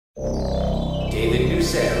David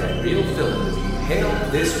Nussera and Real Film Review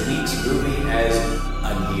hailed this week's movie as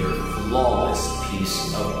a near flawless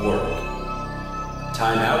piece of work.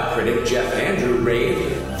 Time Out critic Jeff Andrew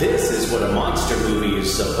raved, "This is what a monster movie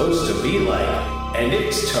is supposed to be like, and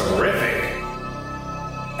it's terrific."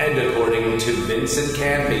 And according to Vincent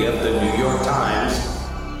Canby of the New York Times,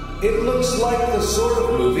 it looks like the sort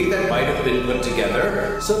of movie that might have been put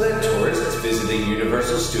together so that tourists visiting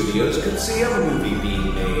Universal Studios could see a movie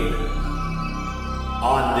being made.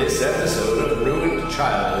 On this episode of Ruined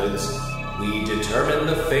Childhoods, we determine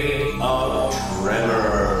the fate of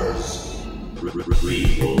Tremors.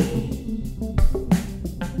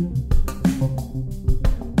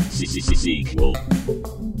 Sequel.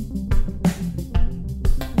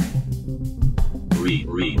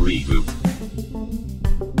 Reboot.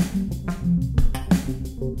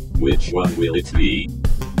 Which one will it be?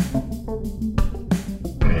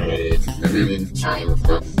 It's the Ruined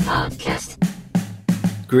Childhood Podcast.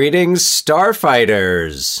 Greetings,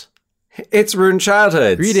 Starfighters. It's Ruined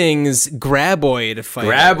Childhoods. Greetings, Graboid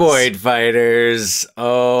Fighters. Graboid Fighters.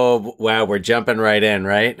 Oh, wow, we're jumping right in,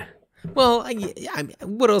 right? Well, I mean,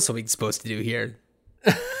 what else are we supposed to do here?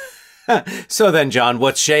 So then, John,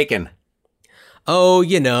 what's shaking? Oh,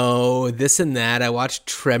 you know, this and that. I watched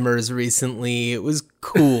Tremors recently. It was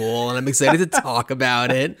cool, and I'm excited to talk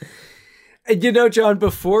about it. You know, John,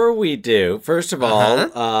 before we do, first of all,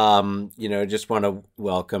 just want to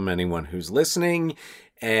welcome anyone who's listening.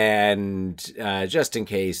 And just in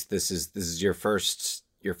case this is your first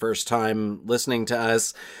time listening to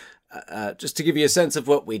us, just to give you a sense of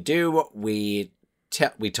what we do, we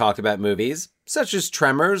talk about movies such as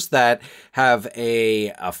Tremors that have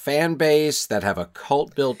a fan base, that have a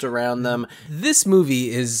cult built around them. This movie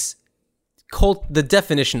is the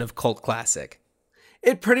definition of cult classic.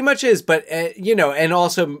 It pretty much is, but and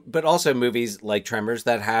also movies like Tremors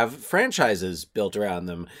that have franchises built around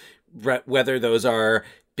them, whether those are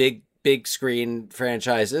big screen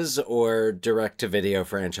franchises or direct to video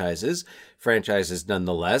franchises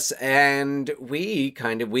nonetheless. And we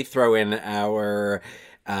throw in our,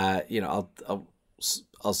 I'll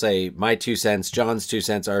say my 2 cents, John's 2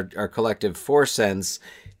 cents, our collective 4 cents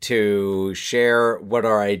to share what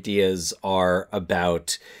our ideas are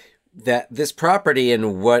about this property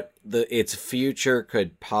and what its future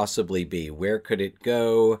could possibly be. Where could it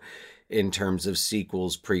go in terms of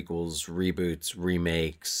sequels, prequels, reboots,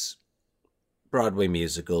 remakes, Broadway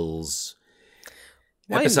musicals,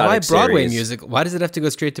 why Broadway series. music? Why does it have to go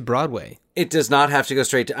straight to Broadway? It does not have to go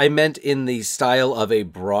straight to... I meant in the style of a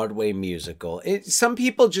Broadway musical. Some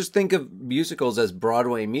people just think of musicals as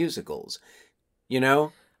Broadway musicals, you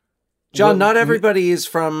know? John, not everybody is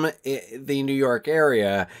from the New York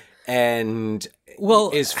area and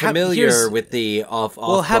is familiar with the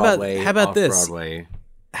off-Broadway. How about this? Broadway.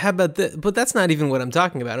 How about this? But that's not even what I'm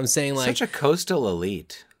talking about. I'm saying like... Such a coastal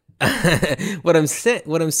elite. What I'm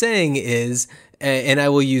saying is, and I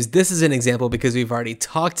will use this as an example because we've already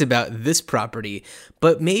talked about this property,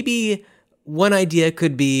 but maybe one idea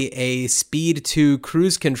could be a Speed 2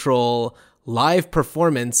 cruise control live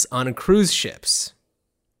performance on cruise ships.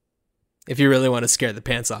 If you really want to scare the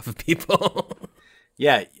pants off of people.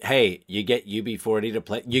 Yeah, hey, you get UB40 to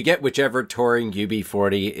play. You get whichever touring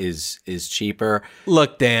UB40 is cheaper.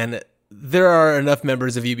 Look, Dan, there are enough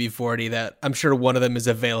members of UB40 that I'm sure one of them is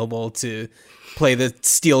available to play the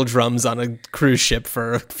steel drums on a cruise ship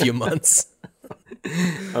for a few months.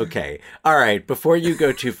 Okay. All right. Before you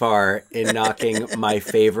go too far in knocking my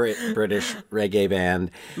favorite British reggae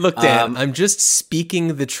band. Look, Dan, I'm just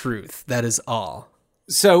speaking the truth. That is all.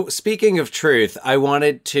 So speaking of truth, I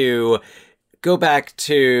wanted to go back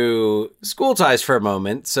to School Ties for a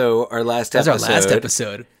moment. So our last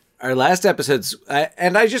episode. Our last episodes,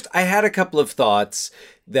 and I had a couple of thoughts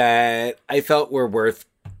that I felt were worth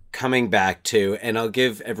coming back to, and I'll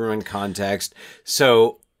give everyone context.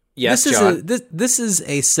 So, yes, John. This is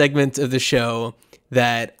a segment of the show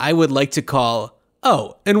that I would like to call,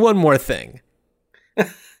 oh, and one more thing.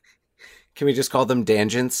 Can we just call them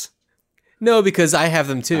tangents? No, because I have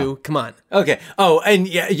them too. Oh. Come on. Okay. Oh, and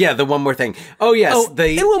yeah, the one more thing. Oh, yes. Oh,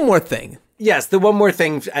 and one more thing. Yes, the one more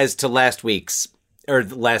thing as to last week's, or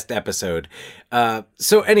the last episode.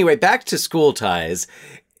 So anyway, back to School Ties.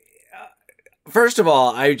 First of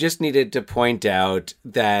all, I just needed to point out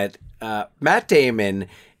that Matt Damon,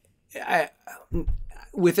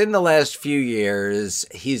 within the last few years,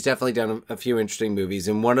 he's definitely done a few interesting movies,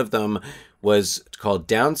 and one of them was called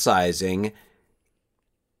Downsizing.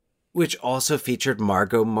 which also featured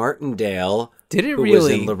Margot Martindale. Did it who was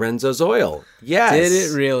really? in Lorenzo's Oil. Yes. Did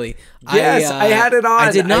it really? Yes, I had it on. I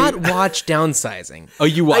did not watch Downsizing. Oh,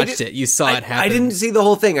 you watched it. You saw it happen. I didn't see the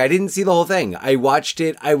whole thing. I watched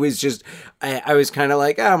it. I was just, I was kind of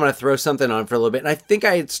like, I'm going to throw something on for a little bit. And I think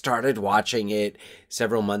I had started watching it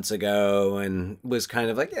several months ago and was kind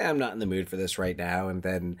of like, I'm not in the mood for this right now. And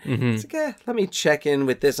then it's like, let me check in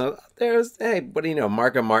with this. Hey, what do you know?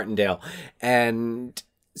 Margot Martindale. And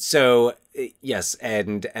so, yes,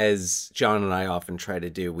 and as John and I often try to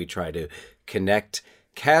do, we try to connect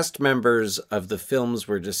cast members of the films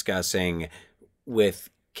we're discussing with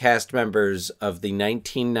cast members of the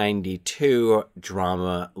 1992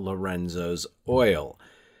 drama Lorenzo's Oil.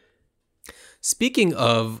 Speaking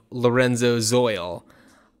of Lorenzo's Oil,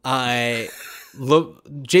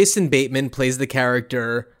 Jason Bateman plays the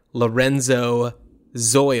character Lorenzo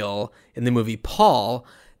Zoil in the movie Paul,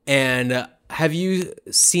 and have you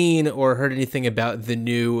seen or heard anything about the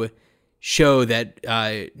new show that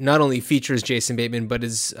not only features Jason Bateman, but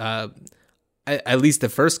is at least the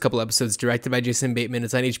first couple episodes directed by Jason Bateman?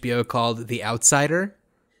 It's on HBO called The Outsider.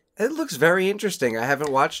 It looks very interesting. I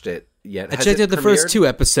haven't watched it yet. I checked out the first 2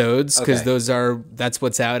 episodes because Okay. that's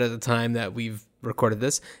what's out at the time that we've recorded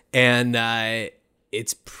this, and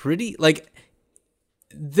it's pretty, like,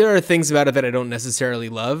 there are things about it that I don't necessarily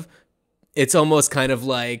love. It's almost kind of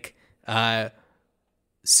like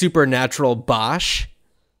Supernatural Bosch,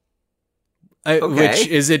 which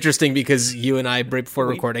is interesting because you and I, right before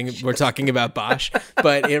recording, we're talking about Bosch,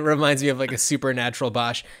 but it reminds me of like a Supernatural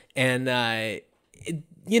Bosch. And, I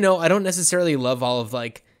don't necessarily love all of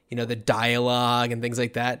like, the dialogue and things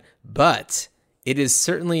like that, but it is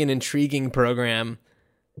certainly an intriguing program.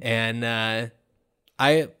 And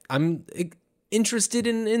I'm interested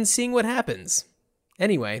in seeing what happens.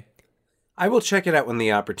 Anyway. I will check it out when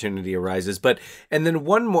the opportunity arises. And then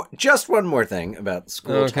one more thing about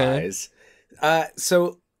School Ties.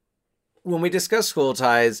 So when we discussed School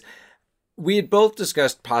Ties, we had both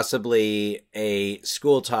discussed possibly a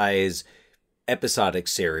School Ties episodic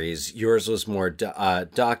series. Yours was more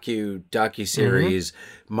docu-series.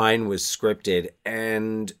 Mine was scripted.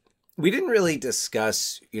 And we didn't really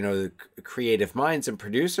discuss, the creative minds and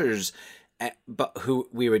producers, but who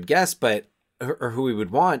we would guess, or who we would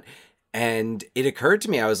want. And it occurred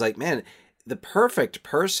to me, I was like, man, the perfect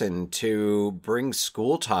person to bring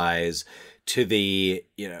School Ties to the,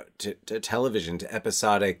 to television, to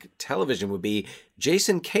episodic television would be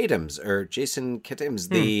Jason Katims,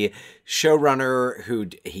 the showrunner who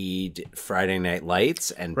he did Friday Night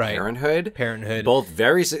Lights and Parenthood. Both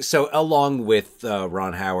very, so along with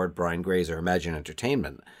Ron Howard, Brian Grazer, Imagine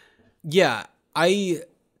Entertainment. Yeah, I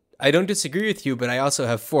don't disagree with you, but I also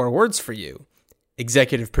have 4 words for you.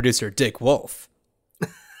 Executive producer Dick Wolf.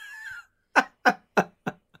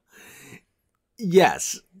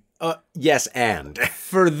 Yes. Yes, and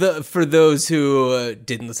for those who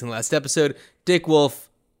didn't listen to the last episode, Dick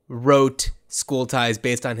Wolf wrote School Ties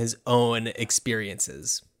based on his own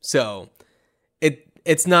experiences. So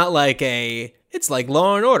it's not like it's like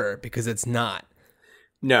Law and Order, because it's not.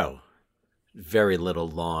 No. Very little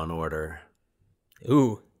Law and Order.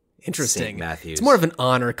 Ooh, interesting. St. Matthews. It's more of an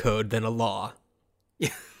honor code than a law.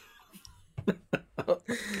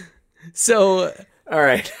 So, all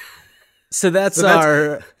right. So that's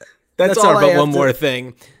all. But one more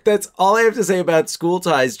thing. That's all I have to say about School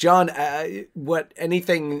Ties, John.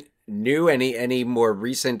 Anything new? Any more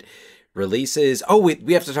recent releases? Oh,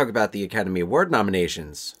 we have to talk about the Academy Award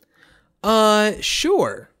nominations.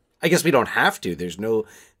 Sure. I guess we don't have to. There's no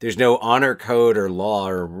honor code or law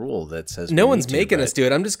or rule that says no one's making us do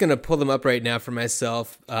it. I'm just gonna pull them up right now for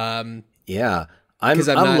myself. Yeah. I'm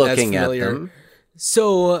looking at them.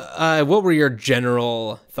 So, what were your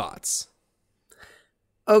general thoughts?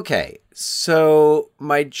 Okay, so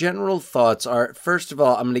my general thoughts are, first of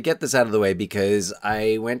all, I'm going to get this out of the way because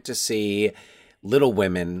I went to see Little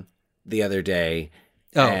Women the other day,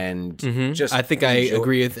 and just I think I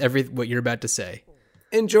agree with what you're about to say.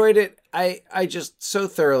 Enjoyed it. I just so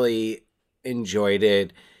thoroughly enjoyed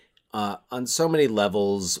it. On so many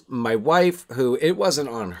levels. My wife, who it wasn't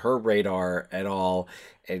on her radar at all,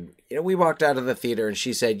 and we walked out of the theater and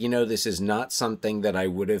she said, this is not something that I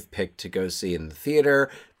would have picked to go see in the theater,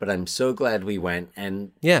 but I'm so glad we went.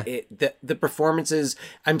 And yeah, the performances,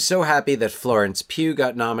 I'm so happy that Florence Pugh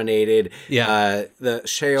got nominated. Yeah,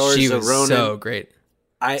 she was so great.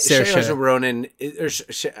 Saoirse Ronan.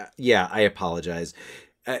 I apologize,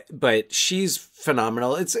 but she's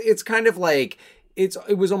phenomenal. It's kind of like.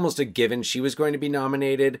 It was almost a given she was going to be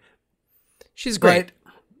nominated. She's great.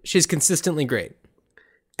 She's consistently great.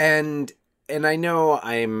 And I know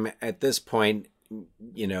I'm at this point, the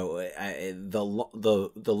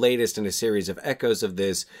latest in a series of echoes of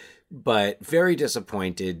this, but very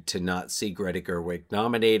disappointed to not see Greta Gerwig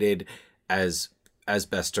nominated as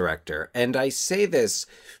Best Director. And I say this,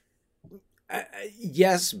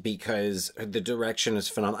 yes, because the direction is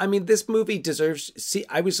phenomenal. I mean, this movie deserves... See,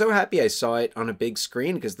 I was so happy I saw it on a big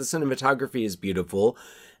screen because the cinematography is beautiful.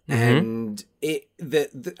 And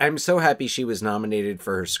I'm so happy she was nominated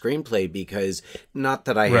for her screenplay because not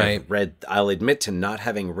that I have read, I'll admit to not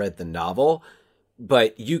having read the novel,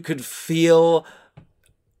 but you could feel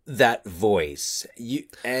that voice.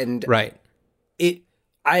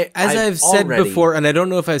 I've said before, and I don't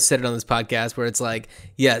know if I've said it on this podcast, where it's like,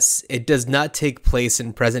 yes, it does not take place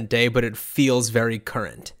in present day, but it feels very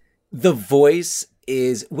current. The voice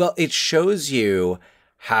is, well, it shows you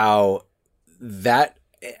how that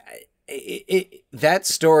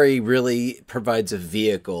story really provides a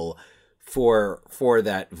vehicle for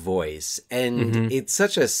that voice. And it's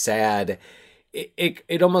such a sad...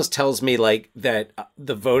 It almost tells me like that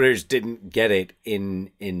the voters didn't get it in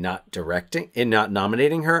not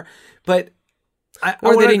nominating her, but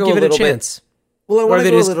or they didn't give it a chance. Or they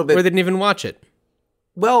didn't even watch it.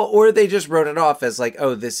 Well, or they just wrote it off as like,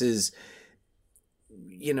 oh, this is,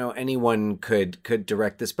 anyone could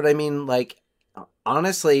direct this. But I mean, like,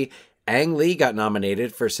 honestly, Ang Lee got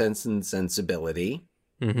nominated for Sense and Sensibility,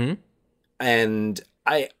 and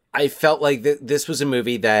I felt like this was a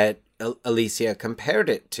movie that Alicia compared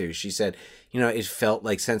it to. She said, it felt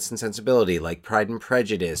like Sense and Sensibility, like Pride and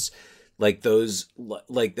Prejudice, like those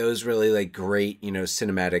really like great,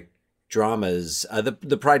 cinematic dramas.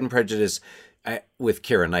 The Pride and Prejudice with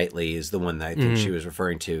Keira Knightley is the one that I think she was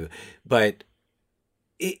referring to. But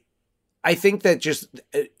I think that just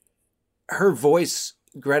her voice,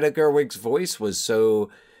 Greta Gerwig's voice, was so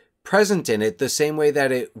present in it the same way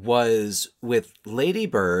that it was with Lady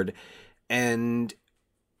Bird. And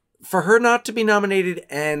for her not to be nominated,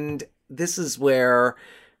 and this is where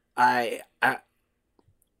it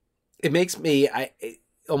makes me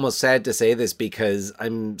almost sad to say this because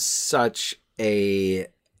I'm such a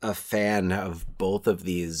fan of both of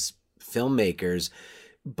these filmmakers,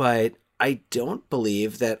 but I don't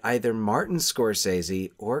believe that either Martin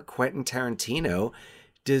Scorsese or Quentin Tarantino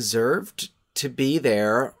deserved to be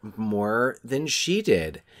there more than she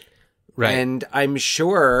did. Right. And I'm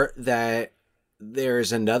sure that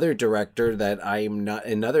there's another director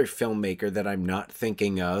another filmmaker that I'm not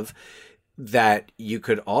thinking of that you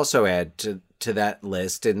could also add to that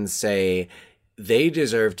list and say they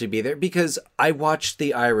deserve to be there, because I watched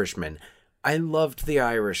The Irishman. I loved The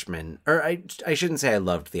Irishman. Or I shouldn't say I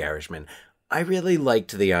loved The Irishman. I really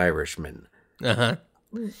liked The Irishman.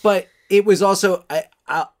 But it was also, I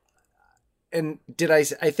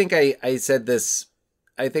think I said this,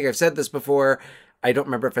 I think I've said this before. I don't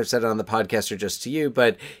remember if I've said it on the podcast or just to you,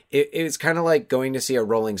 but it was kind of like going to see a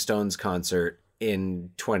Rolling Stones concert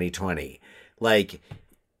in 2020. Like,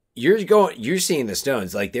 you're seeing the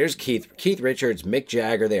Stones. Like, there's Keith Richards, Mick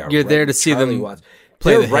Jagger. You're there to see them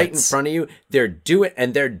play they're right in front of you. They're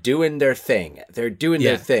doing their thing. They're doing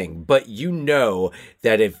their thing. But you know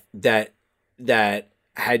that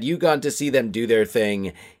had you gone to see them do their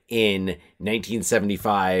thing in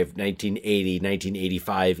 1975, 1980,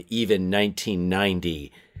 1985, even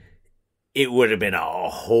 1990, it would have been a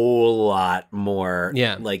whole lot more.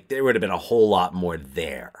 Yeah. Like, there would have been a whole lot more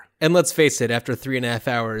there. And let's face it, after 3.5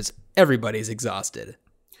 hours, everybody's exhausted.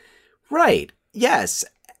 Right. Yes.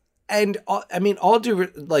 And I mean, all due,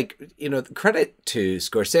 credit to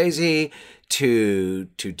Scorsese, to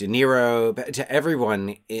De Niro, to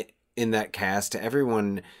everyone in that cast, to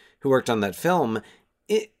everyone who worked on that film.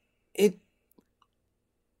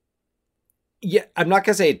 I'm not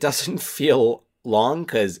going to say it doesn't feel long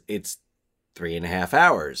because it's 3.5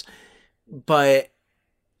 hours, but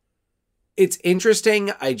it's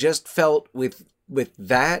interesting. I just felt with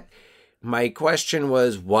that, my question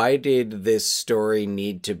was, why did this story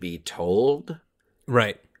need to be told?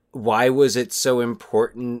 Right. Why was it so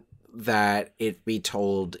important that it be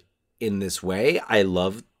told in this way?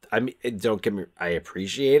 Don't get me, I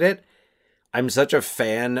appreciate it. I'm such a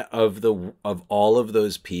fan of all of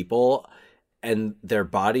those people and their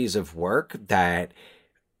bodies of work that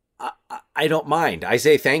I don't mind. I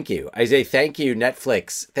say thank you. I say thank you,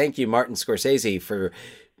 Netflix. Thank you, Martin Scorsese, for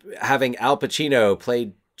having Al Pacino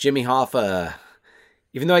play Jimmy Hoffa.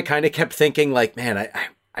 Even though I kind of kept thinking, like, man,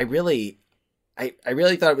 I really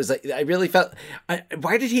thought it was like, I really felt,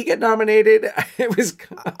 why did he get nominated? It was,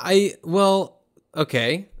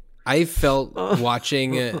 okay. I felt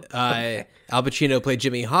watching Al Pacino play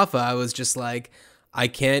Jimmy Hoffa, I was just like, I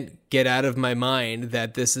can't get out of my mind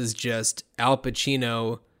that this is just Al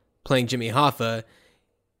Pacino playing Jimmy Hoffa,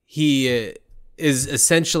 he is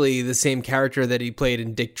essentially the same character that he played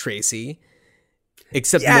in Dick Tracy,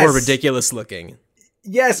 except more ridiculous looking.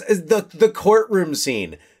 Yes, the courtroom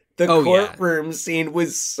scene. The courtroom scene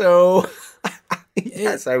was so...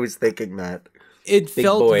 Yes, I was thinking that. It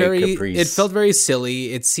felt very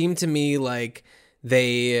silly. It seemed to me like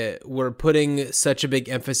they were putting such a big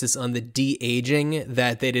emphasis on the de-aging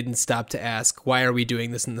that they didn't stop to ask, why are we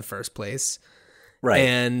doing this in the first place? Right.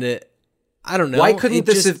 And I don't know. Why couldn't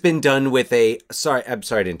this have been done with a... Sorry, I'm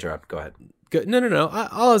sorry to interrupt. Go ahead. No.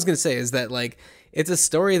 All I was going to say is that, like, it's a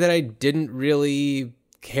story that I didn't really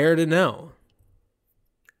care to know.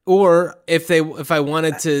 Or if I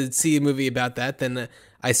wanted to see a movie about that, then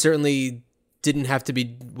I certainly didn't have to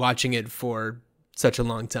be watching it for such a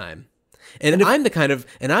long time. And I'm the kind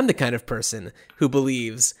of person who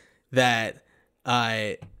believes that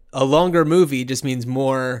a longer movie just means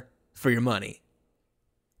more for your money.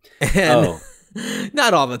 And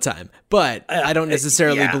not all the time, but I don't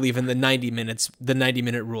necessarily believe in the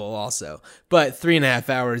 90-minute rule also. But 3.5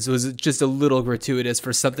 hours was just a little gratuitous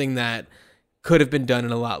for something that could have been done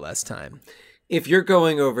in a lot less time. If you're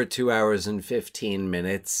going over 2 hours and 15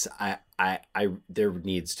 minutes, there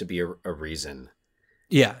needs to be a reason.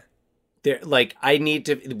 Yeah.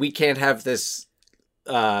 We can't have this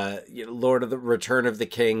Return of the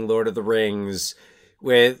King, Lord of the Rings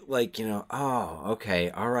with okay,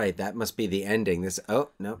 all right, that must be the ending.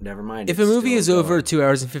 No, never mind. If a movie is over 2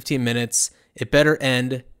 hours and 15 minutes, it better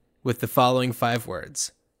end with the following 5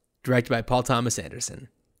 words. Directed by Paul Thomas Anderson.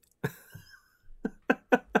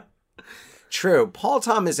 True. Paul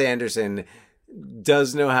Thomas Anderson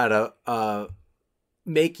does know how to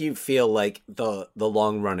make you feel like the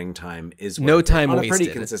long running time is no time on wasted. A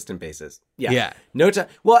pretty consistent basis. Yeah. No time.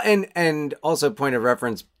 Well, and also point of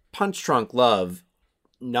reference, Punch Drunk Love,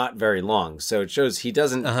 not very long, so it shows he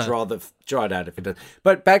doesn't draw it out if it does.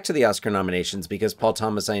 But back to the Oscar nominations, because Paul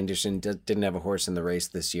Thomas Anderson didn't have a horse in the race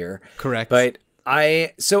this year. Correct. But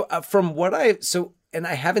I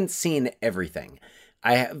haven't seen everything.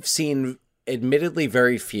 I have seen admittedly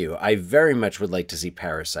very few. I very much would like to see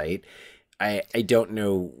Parasite. I don't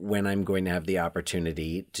know when I'm going to have the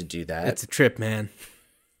opportunity to do that. It's a trip, man.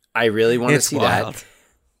 I really want to see wild. that.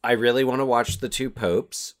 I really want to watch The Two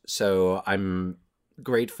Popes, so I'm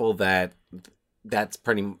grateful that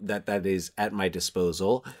that is at my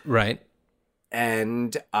disposal. Right.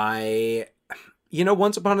 And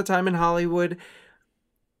Once Upon a Time in Hollywood,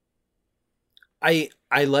 I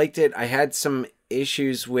liked it. I had some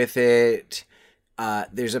issues with it.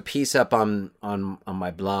 There's a piece up on my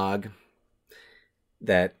blog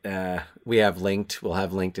that we'll have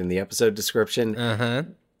linked in the episode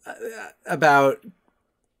description about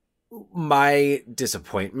my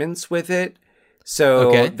disappointments with it.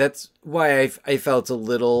 So that's why I felt a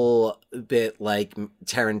little bit like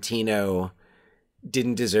Tarantino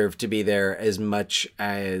didn't deserve to be there as much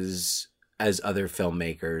as other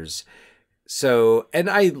filmmakers. So, and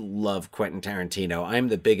I love Quentin Tarantino. I'm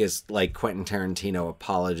the biggest Quentin Tarantino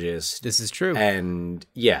apologist. This is true. And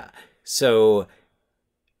so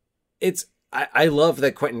I love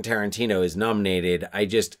that Quentin Tarantino is nominated.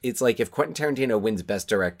 It's like if Quentin Tarantino wins Best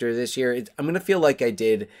Director this year, I'm going to feel like I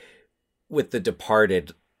did with The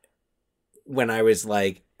Departed when I was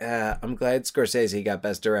like, I'm glad Scorsese got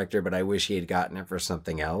Best Director, but I wish he had gotten it for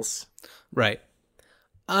something else. Right.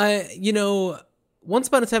 Once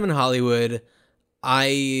Upon a Time in Hollywood,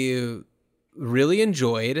 I really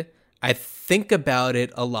enjoyed. I think about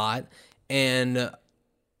it a lot. And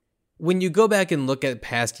when you go back and look at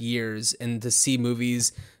past years and to see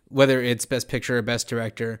movies, whether it's Best Picture or Best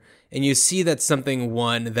Director, and you see that something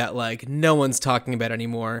won that no one's talking about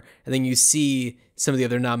anymore, and then you see some of the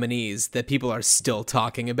other nominees that people are still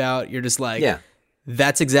talking about, you're just like,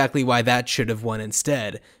 that's exactly why that should have won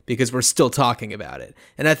instead, because we're still talking about it.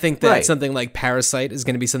 And I think that something like Parasite is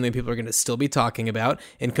going to be something people are going to still be talking about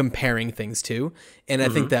and comparing things to. And I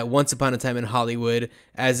think that Once Upon a Time in Hollywood,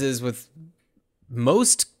 as is with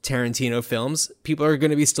most Tarantino films, people are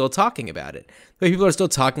going to be still talking about it. But people are still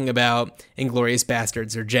talking about Inglourious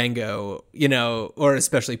Bastards or Django, or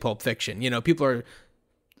especially Pulp Fiction. People are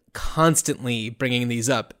constantly bringing these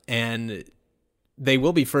up, and they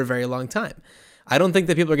will be for a very long time. I don't think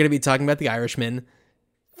that people are going to be talking about The Irishman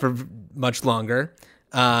for much longer.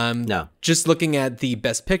 No. Just looking at the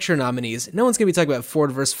Best Picture nominees, no one's going to be talking about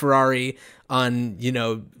Ford versus Ferrari on,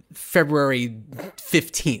 February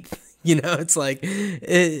 15th. It's like,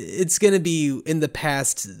 it's going to be in the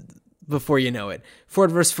past before you know it.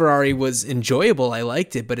 Ford vs. Ferrari was enjoyable. I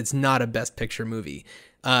liked it, but it's not a Best Picture movie.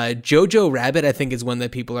 Jojo Rabbit, I think, is one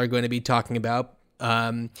that people are going to be talking about.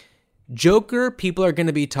 Joker, people are going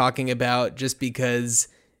to be talking about just because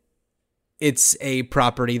it's a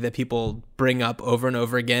property that people bring up over and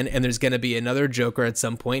over again, and there's going to be another Joker at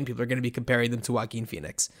some point. People are going to be comparing them to Joaquin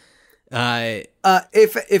Phoenix.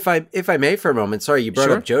 If I may for a moment, sorry, you brought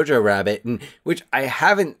Sure. up Jojo Rabbit, and which I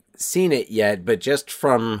haven't seen it yet, but just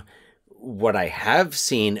from what I have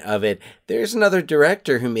seen of it, there's another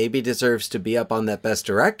director who maybe deserves to be up on that best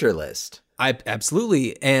director list. I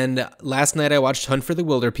absolutely. And last night I watched Hunt for the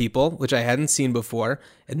Wilder People, which I hadn't seen before,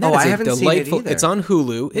 and that Oh, is I a haven't seen it delightful. either. It's on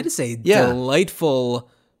Hulu. It is a Yeah. delightful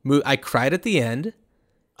movie. I cried at the end,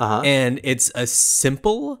 and it's a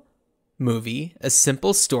simple movie, a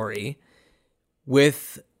simple story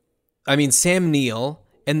with, I mean, Sam Neill,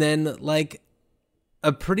 and then like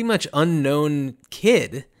a pretty much unknown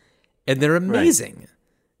kid, and they're amazing.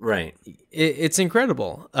 Right. It's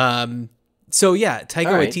incredible. So yeah, Taika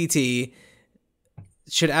All right. Waititi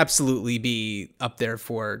should absolutely be up there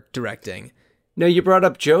for directing. No, you brought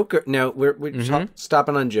up Joker. Now we're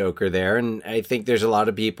stopping on Joker there, and I think there's a lot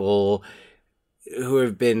of people who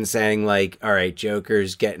have been saying like, all right,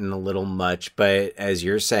 Joker's getting a little much, but as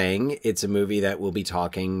you're saying, it's a movie that we'll be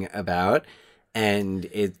talking about, and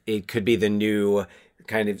it could be the new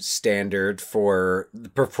kind of standard for the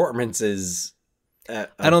performances. I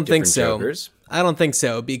don't think different so. Jokers. I don't think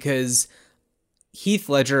so, because Heath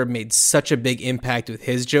Ledger made such a big impact with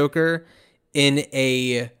his Joker in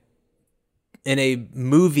a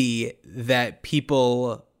movie that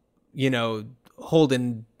people, hold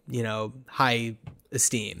in, high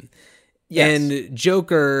esteem. Yes. And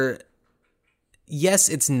Joker, yes,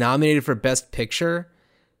 it's nominated for Best Picture,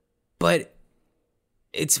 but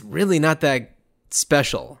it's really not that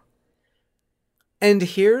special. And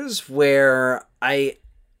here's where I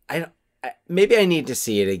maybe I need to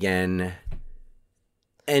see it again.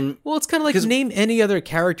 And Well, it's kind of like 'Cause- name any other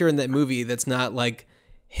character in that movie that's not like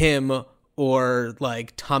him or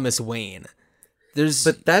like Thomas Wayne.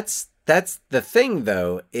 But that's the thing,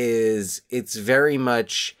 though, is it's very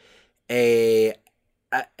much as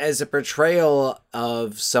a portrayal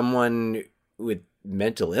of someone with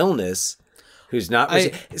mental illness who's not.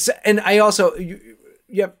 And I also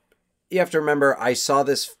you have to remember, I saw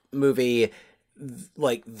this movie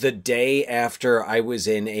like the day after I was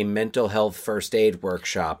in a mental health first aid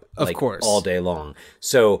workshop, Of like, course. all day long.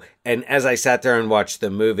 So, and as I sat there and watched the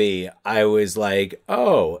movie, I was like,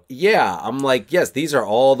 oh yeah, I'm like, yes, these are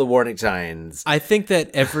all the warning signs. I think that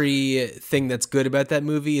everything that's good about that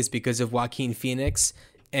movie is because of Joaquin Phoenix,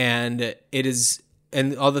 and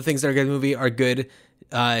all the things that are good in the movie are good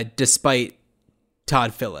despite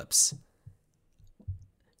Todd Phillips.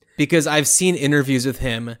 Because I've seen interviews with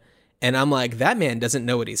him, and I'm like, that man doesn't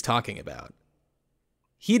know what he's talking about.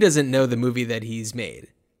 He doesn't know the movie that he's made.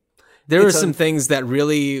 There were some things that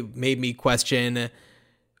really made me question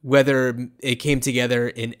whether it came together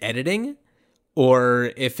in editing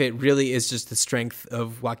or if it really is just the strength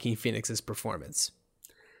of Joaquin Phoenix's performance.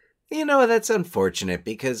 That's unfortunate,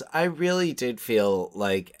 because I really did feel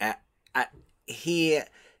like he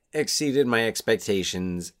exceeded my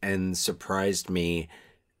expectations and surprised me.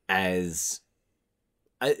 As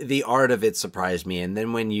the art of it surprised me, and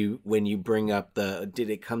then when you bring up did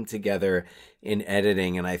it come together in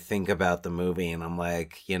editing, and I think about the movie, and I'm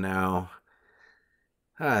like, that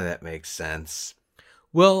makes sense.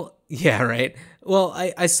 Well, yeah, right. Well,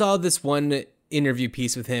 I saw this one interview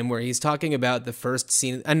piece with him where he's talking about the first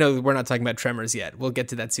scene. I know we're not talking about Tremors yet. We'll get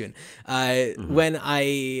to that soon. When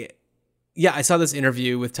I saw this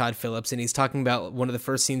interview with Todd Phillips, and he's talking about one of the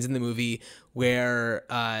first scenes in the movie where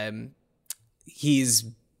he's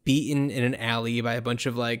beaten in an alley by a bunch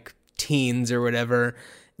of like teens or whatever.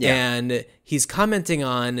 Yeah. And he's commenting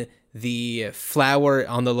on the flower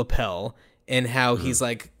on the lapel and how he's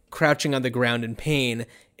like crouching on the ground in pain,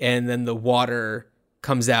 and then the water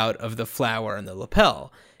comes out of the flower and the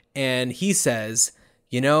lapel. And he says,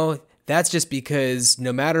 that's just because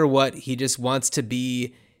no matter what, he just wants to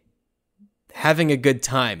be having a good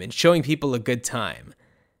time and showing people a good time.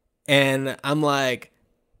 And I'm like,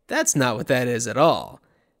 that's not what that is at all.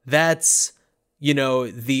 That's,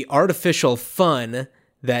 the artificial fun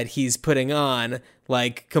that he's putting on,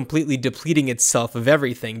 like completely depleting itself of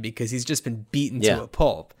everything because he's just been beaten to a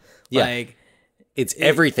pulp. Yeah. Like, It's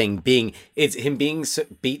him being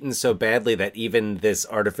beaten so badly that even this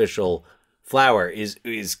artificial flower is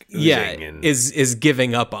oozing and... is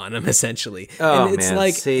giving up on him essentially. Oh, and it's man.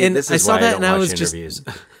 like, See, and this is I saw why that don't and I watch was interviews.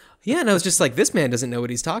 just, and I was just like, this man doesn't know what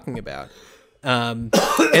he's talking about. And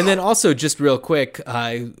then also just real quick,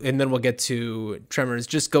 and then we'll get to Tremors,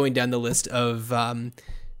 just going down the list of,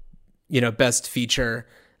 best feature,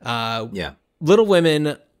 yeah. Little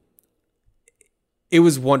Women it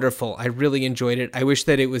was wonderful. I really enjoyed it. I wish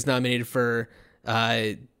that it was nominated for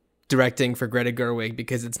directing for Greta Gerwig,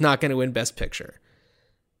 because it's not going to win Best Picture.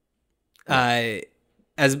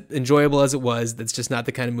 As enjoyable as it was, that's just not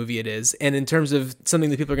the kind of movie it is. And in terms of something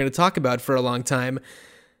that people are going to talk about for a long time,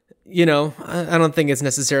 I don't think it's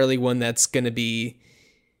necessarily one that's going to be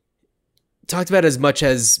talked about as much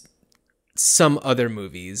as some other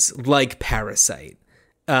movies, like Parasite.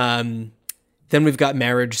 Then we've got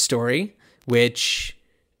Marriage Story, which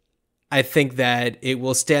I think that it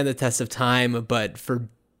will stand the test of time, but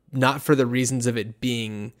not for the reasons of it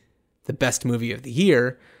being the best movie of the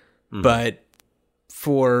year, but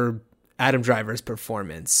for Adam Driver's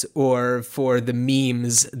performance or for the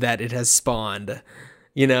memes that it has spawned,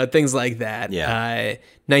 things like that. Yeah.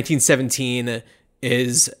 1917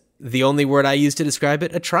 is the only word I use to describe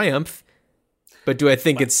it, a triumph. But do I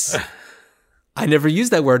think it's... I never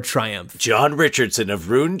used that word, triumph. John Richardson of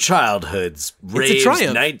Ruined Childhoods raves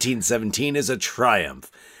 1917 is a triumph.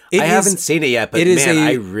 I haven't seen it yet, but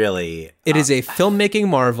I really... It is a filmmaking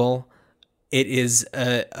marvel. It is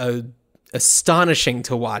astonishing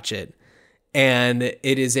to watch it. And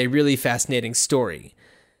it is a really fascinating story.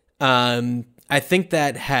 I think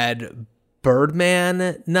that had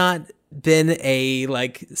Birdman not been a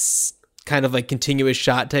kind of continuous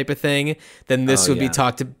shot type of thing, then this would be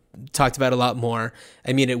talked about a lot more.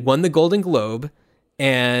 I mean, it won the Golden Globe,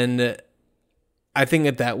 and I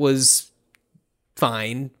think that was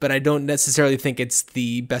fine, but I don't necessarily think it's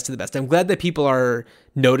the best of the best. I'm glad that people are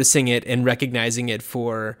noticing it and recognizing it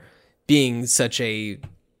for being such a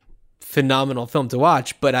phenomenal film to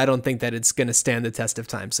watch, but I don't think that it's going to stand the test of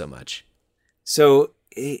time so much. So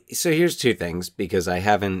here's two things, because I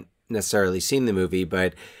haven't necessarily seen the movie,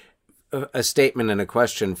 but a statement and a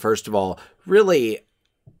question. First of all, really,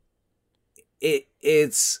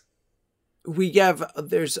 there's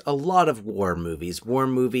a lot of war movies. War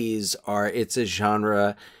movies it's a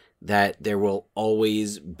genre that there will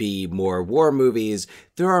always be more war movies.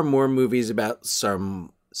 There are more movies about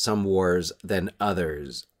some wars than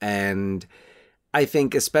others. And I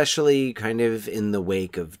think especially kind of in the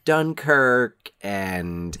wake of Dunkirk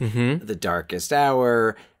and The Darkest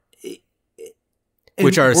Hour,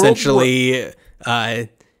 which are essentially the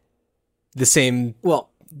same. Well,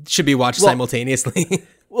 should be watched simultaneously.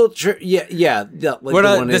 Well, yeah.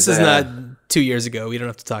 This is not 2 years ago. We don't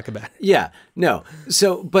have to talk about it. Yeah, no.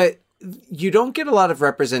 So, but you don't get a lot of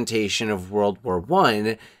representation of World War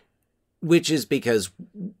One, which is because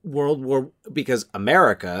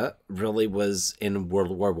America really was in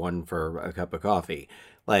World War One for a cup of coffee.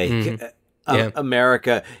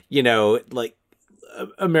 America,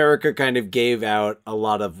 America kind of gave out a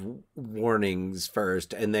lot of warnings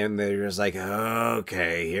first, and then they're just like,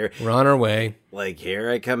 okay, here we're on our way. Here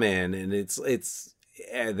I come in, and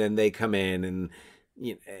and then they come in and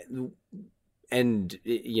end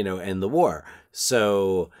the war.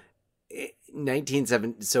 So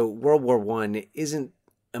 1970. So World War One isn't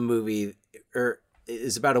a movie, or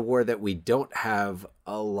is about a war that we don't have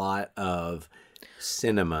a lot of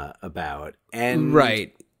cinema about, and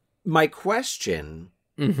right. My question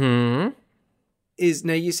is,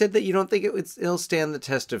 now you said that you don't think it'll stand the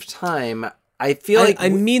test of time. I feel I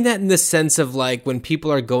mean that in the sense of when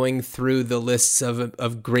people are going through the lists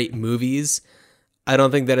of great movies, I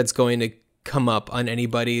don't think that it's going to come up on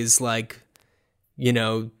anybody's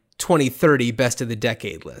 2030 best of the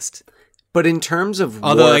decade list. But in terms of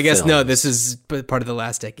I guess films, no, this is part of the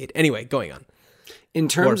last decade. Anyway, going on. In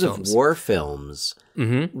terms of war films,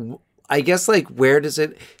 I guess where does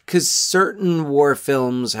it? Because certain war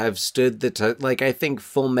films have stood the I think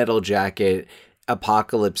Full Metal Jacket,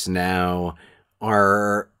 Apocalypse Now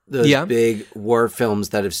are those big war films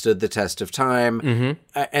that have stood the test of time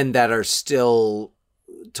and that are still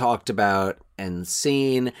talked about and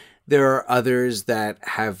seen. There are others that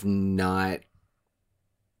have not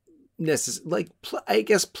necessarily, I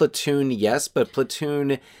guess Platoon, yes, but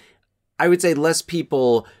Platoon, I would say less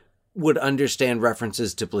people would understand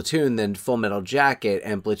references to Platoon than Full Metal Jacket,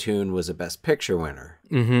 and Platoon was a Best Picture winner.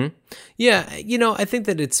 Yeah, I think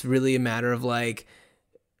that it's really a matter of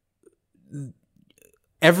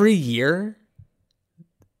every year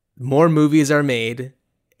more movies are made,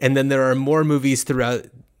 and then there are more movies throughout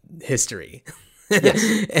history. Yes.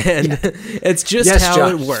 And it's just how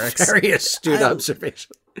John, it works. Very astute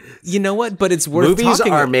observation. You know what? But it's worth movies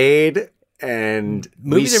talking are made, and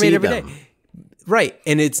movies we are made see every them. day. Right.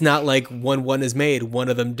 And it's not when one is made, one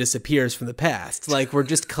of them disappears from the past. We're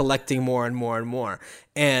just collecting more and more and more.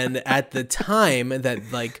 And at the time that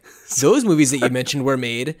those movies that you mentioned were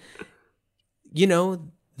made,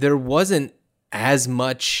 there wasn't as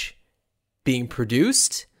much being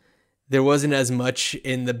produced. there wasn't as much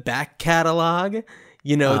in the back catalog.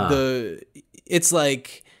 You know, it's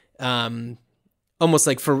like almost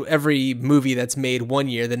like for every movie that's made one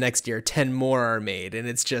year, the next year 10 more are made, and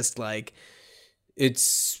it's just like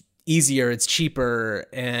it's easier, it's cheaper,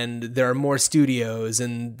 and there are more studios,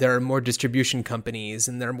 and there are more distribution companies,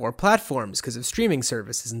 and there are more platforms because of streaming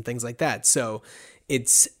services and things like that. So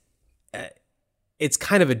it's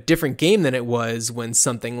kind of a different game than it was when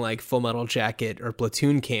something like Full Metal Jacket or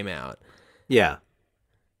Platoon came out. Yeah.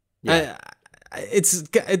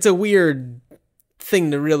 It's a weird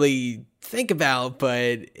thing to really think about,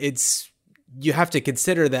 but you have to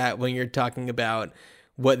consider that when you're talking about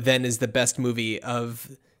what then is the best movie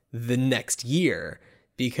of the next year,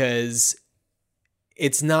 because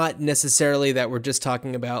it's not necessarily that we're just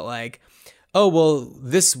talking about like, oh, well,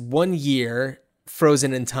 this one year,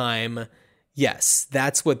 Frozen in Time, yes,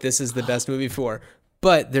 that's what this is the best movie for,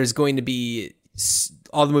 but there's going to be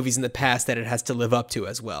all the movies in the past that it has to live up to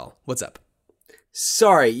as well. What's up?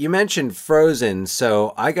 Sorry, you mentioned Frozen,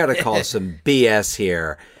 so I got to call some BS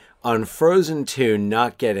here on Frozen 2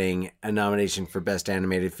 not getting a nomination for Best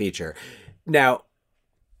Animated Feature. Now,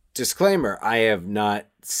 disclaimer, I have not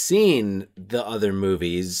seen the other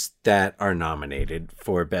movies that are nominated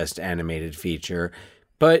for Best Animated Feature,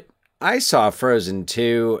 but I saw Frozen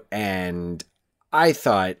 2 and I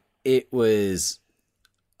thought it was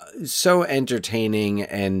so entertaining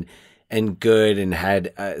and good and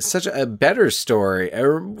had such a better story,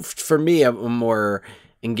 or for me, a more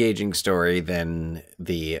engaging story than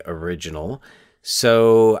the original.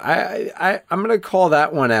 So I'm going to call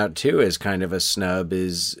that one out too as kind of a snub.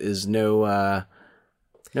 Is no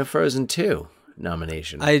Frozen 2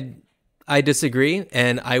 nomination. I disagree,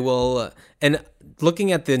 and I will. And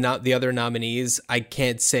looking at the other nominees, I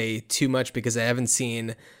can't say too much because I haven't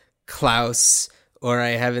seen Klaus, or I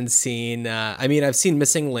haven't seen. I've seen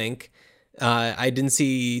Missing Link. I didn't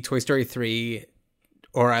see Toy Story 3,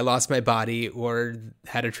 or I Lost My Body, or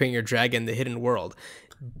How to Train Your Dragon: The Hidden World.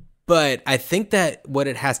 But I think that what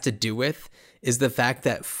it has to do with is the fact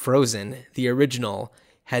that Frozen, the original,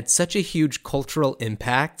 had such a huge cultural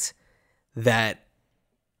impact that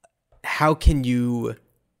how can you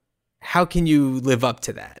live up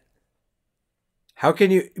to that? How can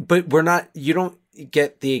you? But you don't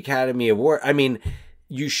get the Academy Award. I mean,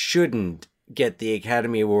 you shouldn't get the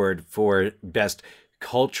Academy Award for biggest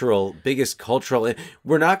cultural.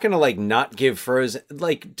 We're not going to like not give Frozen,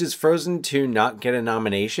 like, does Frozen 2 not get a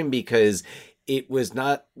nomination because it was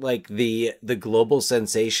not like the global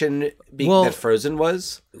sensation that Frozen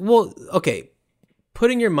was? Well, okay.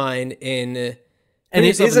 Putting your mind in, and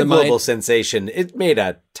it is a global sensation. It made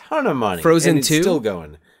a ton of money. Frozen and it's 2 still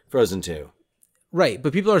going. Frozen 2. Right,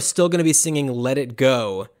 but people are still going to be singing Let It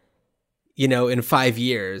Go, in 5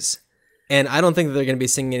 years. And I don't think that they're going to be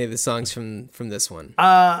singing any of the songs from this one.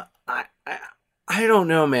 I don't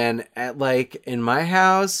know, man. In my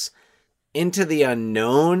house, Into the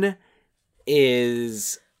Unknown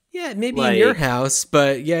is... Yeah, maybe in your house,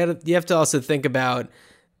 but yeah, you have to also think about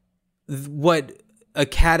what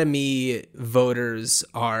Academy voters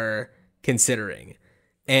are considering.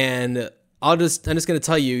 And I'm just going to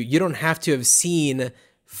tell you, you don't have to have seen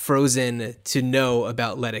Frozen to know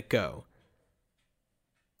about Let It Go.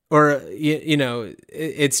 Or,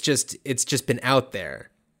 it's just been out there.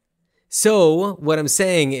 So what I'm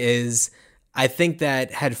saying is, I think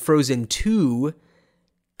that had Frozen 2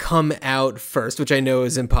 come out first, which I know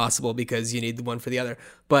is impossible because you need the one for the other,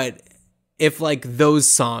 but if like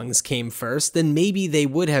those songs came first, then maybe they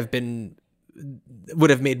would have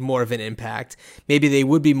made more of an impact. Maybe they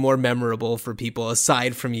would be more memorable for people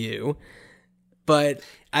aside from you. But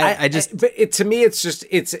to me,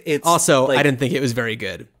 it's also, like, I didn't think it was very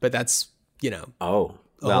good, but that's, a whole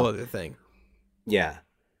other thing. Yeah.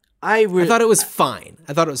 I thought it was fine.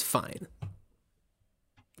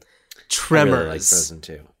 Tremors. I really like Frozen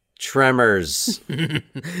 2. Tremors.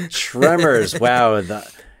 Tremors. Wow.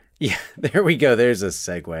 Yeah, there we go. There's a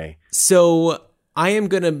segue. So I am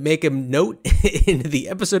going to make a note in the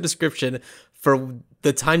episode description for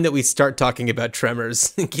the time that we start talking about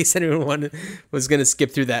Tremors, in case anyone was going to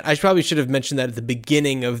skip through that. I probably should have mentioned that at the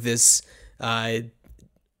beginning of this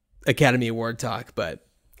Academy Award talk, but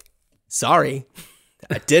sorry,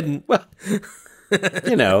 I didn't. Well,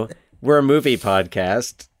 we're a movie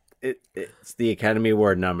podcast. It's the Academy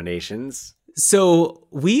Award nominations. So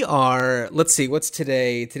we are, let's see, what's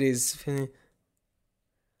today?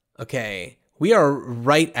 Okay. We are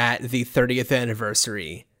right at the 30th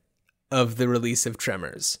anniversary of the release of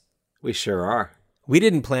Tremors. We sure are. We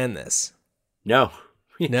didn't plan this. No.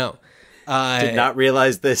 No. Did not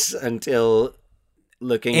realize this until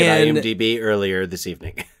looking at IMDb earlier this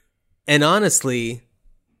evening. And honestly,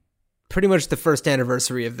 pretty much the first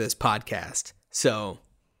anniversary of this podcast. So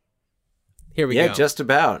here we go. Yeah, just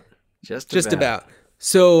about. Just about.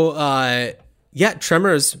 So,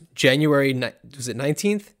 Tremors, January, was it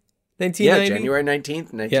 19th? 1990? Yeah, January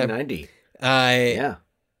 19th, 1990.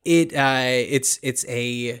 It's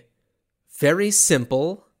a very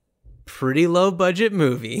simple, pretty low budget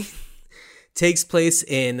movie. Takes place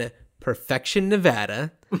in Perfection,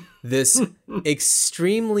 Nevada. This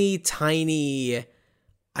extremely tiny,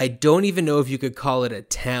 I don't even know if you could call it a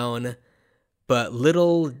town, but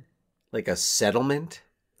little... Like a settlement?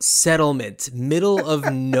 Settlement. Middle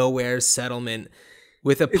of nowhere settlement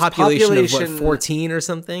with a population of, what, 14 or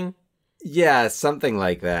something? Yeah, something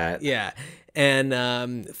like that. Yeah.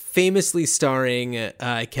 And famously starring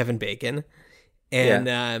Kevin Bacon.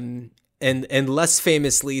 And and less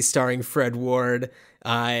famously starring Fred Ward,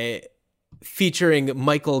 featuring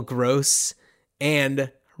Michael Gross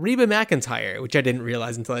and Reba McEntire, which I didn't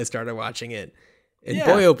realize until I started watching it. And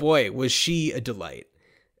boy, oh boy, was she a delight.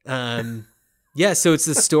 So it's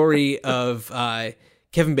the story of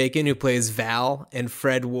Kevin Bacon, who plays Val, and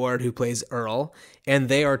Fred Ward, who plays Earl. And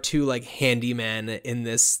they are two, like, handymen in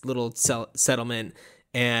this little settlement.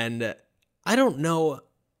 And I don't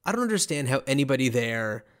understand how anybody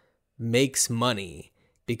there makes money,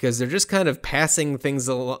 because they're just kind of passing things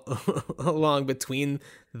along between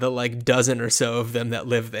the, like, dozen or so of them that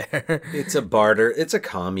live there. It's a barter. It's a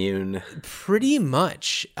commune. Pretty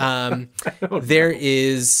much. There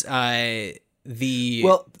is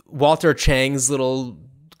Walter Chang's little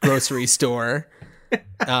grocery store,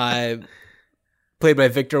 played by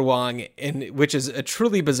Victor Wong, which is a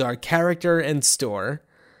truly bizarre character and store.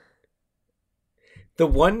 The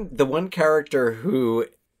one character who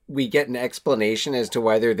we get an explanation as to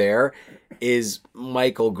why they're there is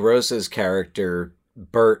Michael Gross's character,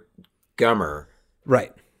 Burt Gummer.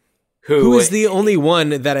 Right. Who is the only one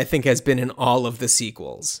that I think has been in all of the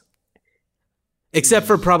sequels. Except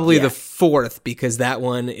for probably the fourth, because that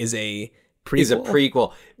one is a prequel. He's a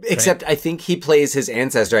prequel. Except I think he plays his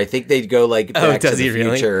ancestor. I think they'd go like back to the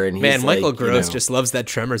future. And man, Michael Gross just loves that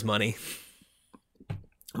Tremors money.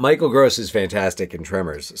 Michael Gross is fantastic in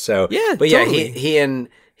Tremors. So yeah, but totally. yeah,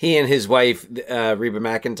 he and his wife Reba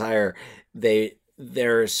McEntire, they're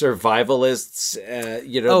survivalists.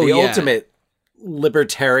 Ultimate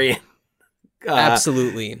libertarian.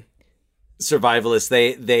 Absolutely. Survivalists.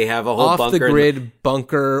 They have a whole off bunker. The grid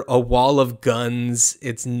bunker, a wall of guns.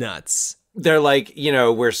 It's nuts. They're like,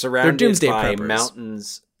 we're surrounded by preppers.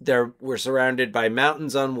 mountains. We're surrounded by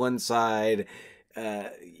mountains on one side, a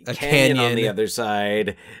canyon on the other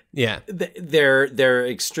side. Yeah. They're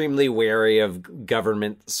extremely wary of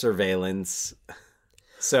government surveillance.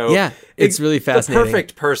 So yeah, it's really fascinating. The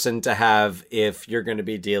perfect person to have if you're going to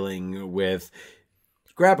be dealing with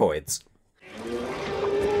graboids.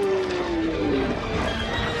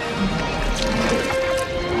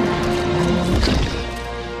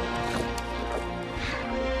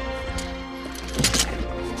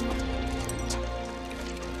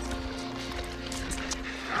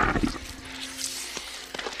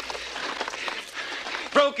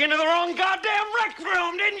 Broke into the wrong goddamn rec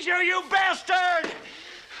room, didn't you, you bastard?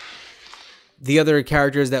 The other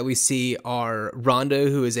characters that we see are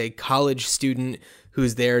Rhonda, who is a college student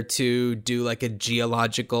who's there to do like a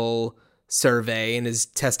geological survey and is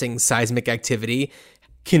testing seismic activity.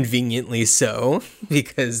 Conveniently so,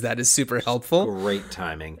 because that is super helpful. Great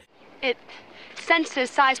timing. It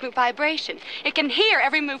senses seismic vibration. It can hear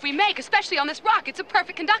every move we make, especially on this rock. It's a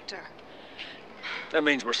perfect conductor. That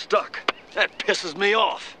means we're stuck. That pisses me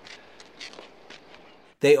off.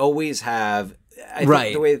 They always have... I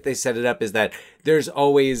think the way that they set it up is that there's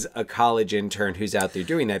always a college intern who's out there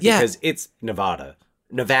doing that because it's Nevada.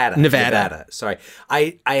 Sorry.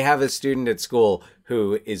 I have a student at school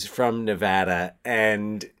who is from Nevada,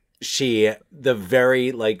 and she, the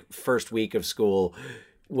very first week of school,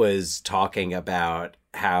 was talking about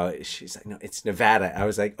how she's like, no, it's Nevada. I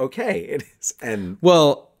was like, okay, it is. And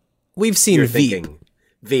well, we've seen Veep.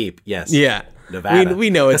 Veep, yes. Yeah. Nevada. We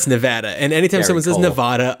know it's Nevada. And anytime someone says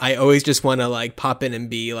Nevada, I always just want to pop in and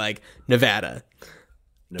be like, Nevada.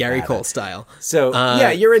 Gary Cole style. So,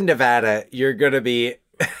 you're in Nevada. You're going to be...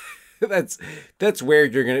 that's where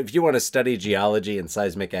you're going to... If you want to study geology and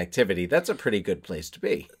seismic activity, that's a pretty good place to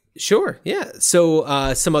be. Sure, yeah.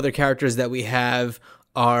 So some other characters that we have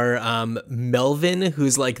are Melvin,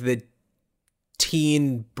 who's like the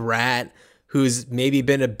teen brat who's maybe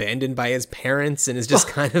been abandoned by his parents and is just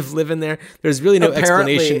kind of living there. There's really no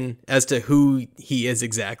explanation as to who he is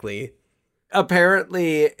exactly.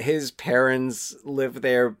 Apparently, his parents live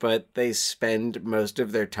there, but they spend most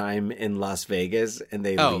of their time in Las Vegas, and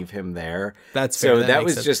they leave him there. That's fair. So that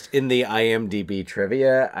was sense. just in the IMDb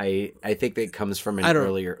trivia. I think that comes from an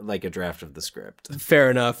earlier, like a draft of the script.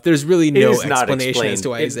 Fair enough. There's really It no is not explanation as to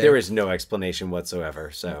why he's there. there. There is no explanation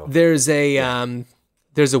whatsoever. So There's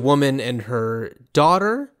a woman and her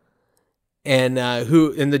daughter, and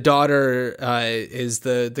the daughter is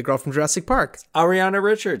the girl from Jurassic Park, Ariana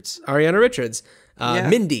Richards.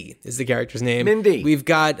 Mindy is the character's name. Mindy. We've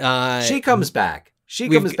got She comes back. She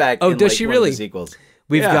comes back. Oh, in, does like, she one of really? the sequels.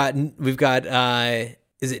 We've got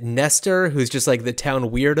is it Nestor, who's just like the town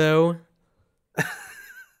weirdo?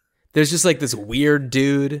 There's just like this weird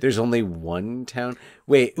dude. There's only one town.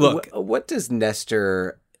 Wait, look. What does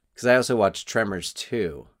Nestor? Because I also watched Tremors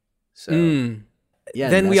 2. So yeah.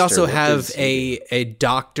 Then we Nestor, also what have does he do? a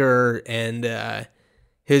doctor and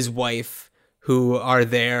his wife who are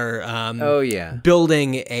there.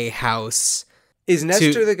 Building a house. Is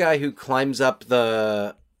Nestor the guy who climbs up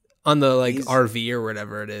the on the RV or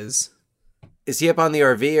whatever it is? Is he up on the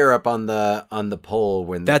RV or up on the pole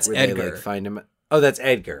when that's where Edgar? They, like, find him. Oh, that's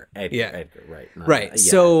Edgar. Edgar. Right. Right. Yeah.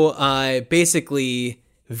 So basically,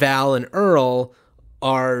 Val and Earl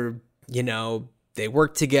are, they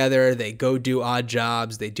work together. They go do odd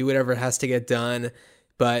jobs. They do whatever has to get done.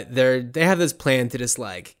 But they have this plan to just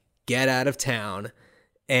like get out of town.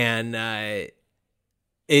 And it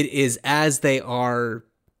is as they are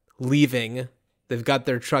leaving, they've got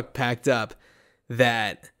their truck packed up,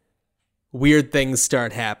 that weird things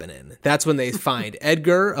start happening. That's when they find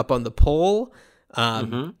Edgar up on the pole,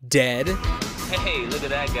 dead. Hey, look at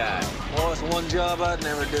that guy. Oh, it's one job I'd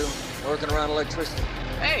never do, working around electricity.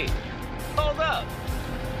 Hey, hold up.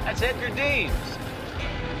 That's Edgar Deems.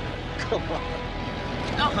 Come on.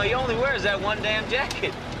 No, he only wears that one damn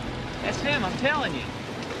jacket. That's him, I'm telling you.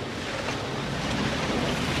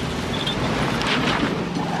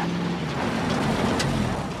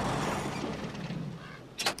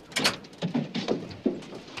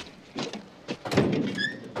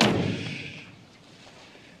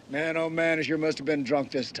 Man, oh man, you sure must have been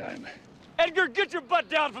drunk this time. Edgar, get your butt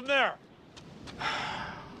down from there!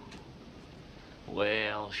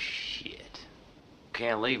 Well, shit.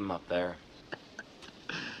 Can't leave him up there.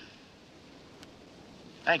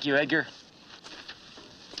 Thank you, Edgar.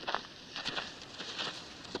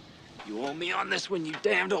 You want me on this one, you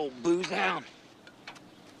damned old booze hound?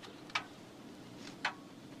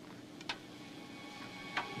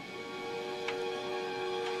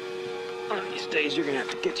 One of these days, you're gonna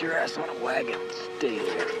have to get your ass on a wagon and stay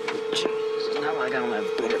there. Jeez, it's not like I don't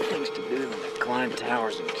have better things to do than to climb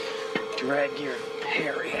towers and drag your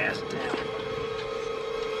hairy ass down.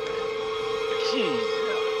 Jesus.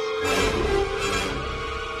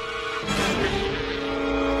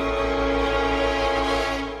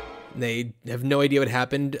 They have no idea what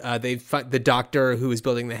happened. The doctor who is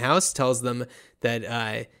building the house tells them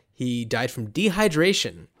that he died from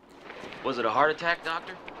dehydration. Was it a heart attack,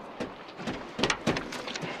 Doctor?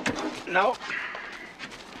 No.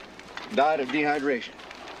 Died of dehydration.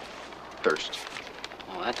 Thirst.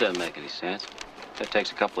 Well, that doesn't make any sense. That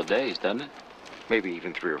takes a couple of days, doesn't it? Maybe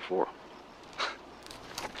even 3 or 4.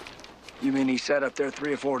 You mean he sat up there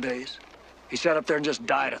 3 or 4 days? He sat up there and just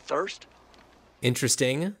died of thirst?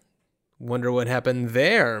 Interesting. Wonder what happened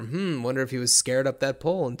there. Wonder if he was scared up that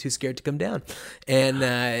pole and too scared to come down. And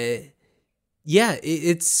it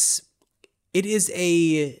is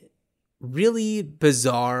a really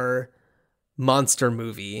bizarre monster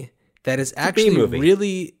movie that is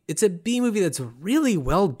actually it's a B movie that's really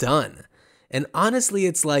well done. And honestly,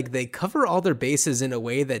 it's like they cover all their bases in a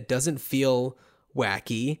way that doesn't feel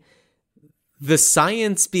wacky. The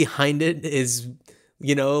science behind it is,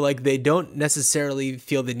 like they don't necessarily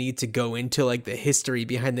feel the need to go into like the history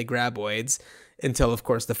behind the graboids until, of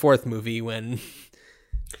course, the fourth movie when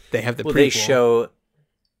they have the prequel. They show.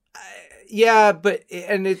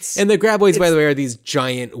 And the graboids, by the way, are these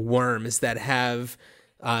giant worms that have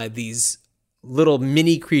these little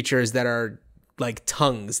mini creatures that are like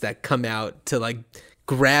tongues that come out to like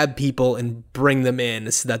grab people and bring them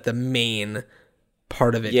in so that the main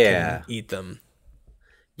part of it can eat them.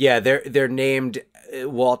 Yeah, they're named.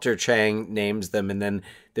 Walter Chang names them, and then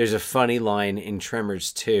there's a funny line in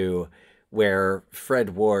Tremors 2 where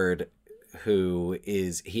Fred Ward, who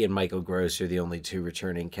is he and Michael Gross are the only 2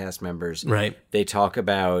 returning cast members. Right. They talk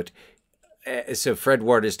about. So Fred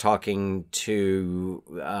Ward is talking to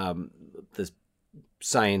the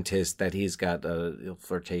scientist that he's got a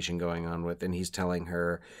flirtation going on with, and he's telling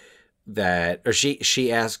her that, or she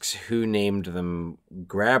asks who named them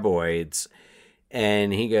graboids.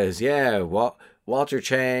 And he goes, yeah, Walter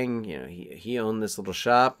Chang, he owned this little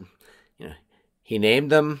shop. He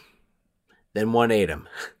named them, then one ate them.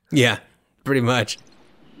 Yeah, pretty much.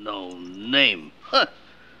 No name. Huh.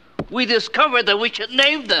 We discovered that we should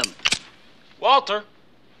name them. Walter,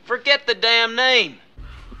 forget the damn name.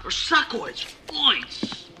 Or suckoids.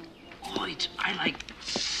 Oids. Oids. I like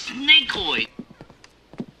snakeoid.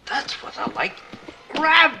 That's what I like.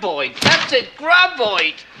 Graboid. That's it,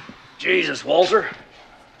 graboid. Jesus, Walter.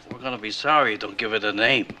 We're gonna be sorry. Don't give it a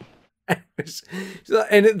name.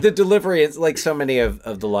 And the delivery is like so many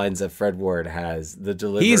of the lines that Fred Ward has. The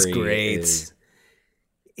delivery He's great.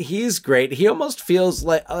 He's great. He almost feels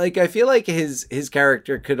like I feel like his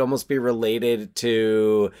character could almost be related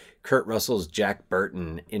to Kurt Russell's Jack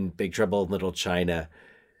Burton in Big Trouble in Little China.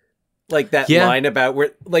 Like that line about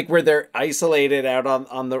where they're isolated out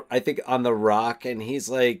on the rock, and he's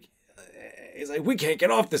like, we can't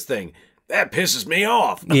get off this thing. That pisses me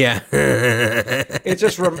off. Yeah. It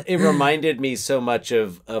just it reminded me so much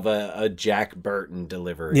of a Jack Burton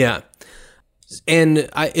delivery. Yeah. And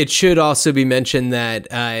it should also be mentioned that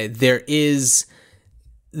there is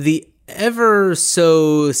the ever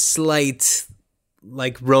so slight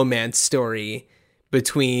romance story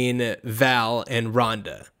between Val and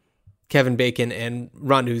Rhonda. Kevin Bacon and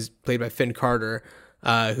Rhonda, who's played by Finn Carter,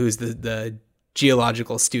 who's the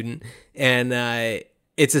geological student. And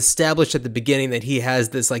it's established at the beginning that he has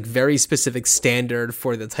this very specific standard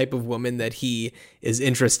for the type of woman that he is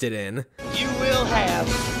interested in. You will have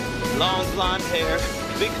long blonde hair,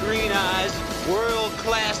 big green eyes,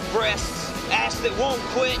 world-class breasts, ass that won't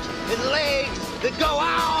quit, and legs that go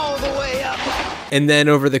all the way up. And then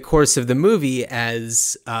over the course of the movie,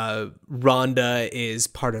 as Rhonda is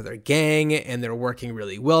part of their gang and they're working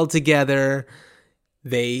really well together,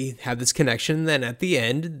 they have this connection. Then at the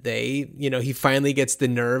end, he finally gets the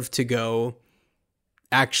nerve to go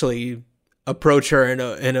actually approach her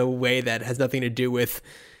in a way that has nothing to do with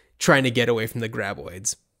trying to get away from the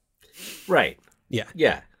graboids. Right. Yeah.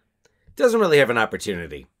 Yeah. Doesn't really have an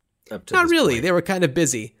opportunity up to Not this really. point. They were kind of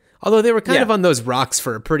busy. Although they were kind of on those rocks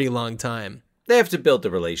for a pretty long time. They have to build the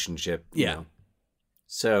relationship. You Yeah. know.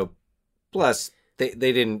 So, plus, they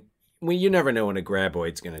didn't... you never know when a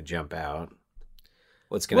graboid's going to jump out.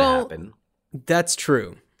 What's going to happen. That's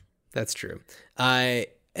true. That's true. I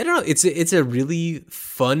don't know. It's a really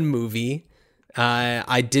fun movie.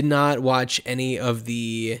 I did not watch any of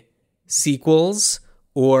the sequels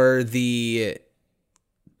or the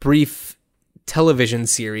brief television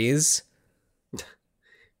series.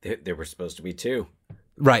 There were supposed to be two.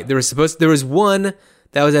 Right. There was one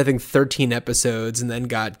that was, I think, 13 episodes and then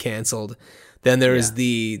got canceled. Then there was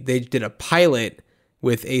they did a pilot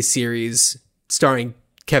with a series starring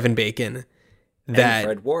Kevin Bacon And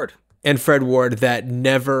Fred Ward. That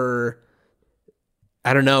never,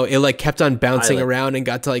 I don't know, it kept on bouncing around and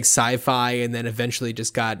got to sci-fi and then eventually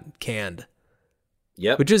just got canned.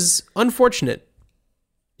 Yep. Which is unfortunate.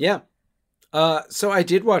 Yeah. So I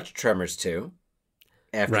did watch Tremors 2,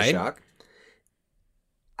 Aftershock.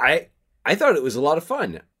 Right. I thought it was a lot of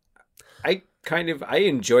fun. I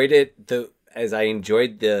enjoyed it as I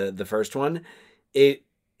enjoyed the first one.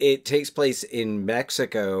 It takes place in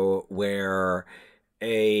Mexico, where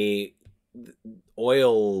a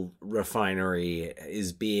oil refinery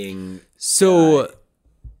is being so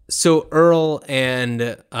Earl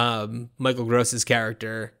and Michael Gross's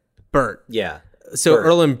character Bert. Yeah. So Bert.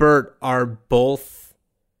 Earl and Bert are both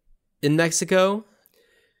in Mexico,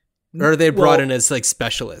 or are they brought in as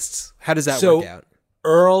specialists? How does that work out?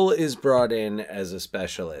 Earl is brought in as a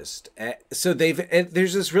specialist. So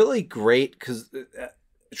there's this really great, because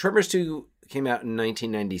Tremors 2 came out in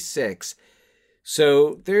 1996.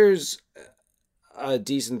 So there's a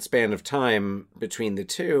decent span of time between the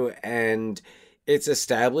two, and it's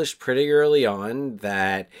established pretty early on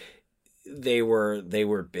that they were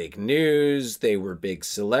big news. They were big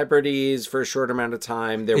celebrities for a short amount of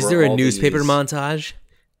time. Is there a newspaper montage?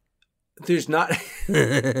 There's not.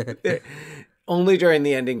 Only during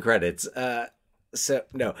the ending credits. So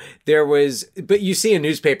no, there was, but you see a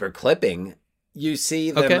newspaper clipping. You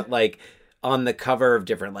see them on the cover of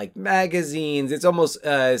different magazines. It's almost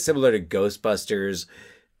similar to Ghostbusters.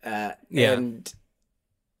 And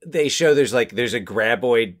they show there's a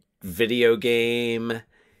graboid video game,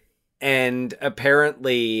 and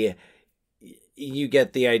apparently you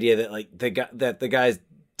get the idea that the guys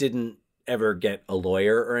didn't ever get a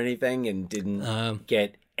lawyer or anything, and didn't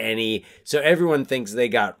get any. So everyone thinks they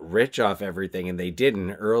got rich off everything, and they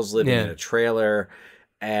didn't. Earl's living in a trailer.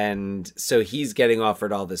 And so he's getting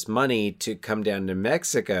offered all this money to come down to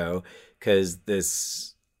Mexico because the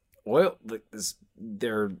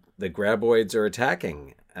graboids are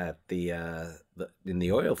attacking. at the in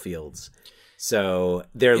the oil fields. So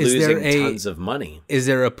they're Is there losing tons of money. Is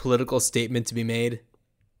there a political statement to be made?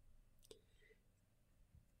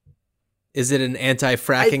 Is it an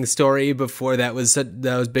anti-fracking story before that was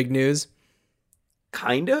big news?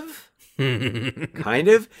 Kind of. Kind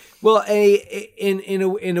of. Well,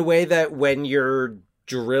 in a way that when you're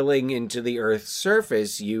drilling into the Earth's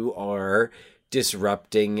surface, you are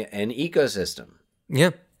disrupting an ecosystem.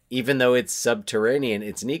 Yeah. Even though it's subterranean,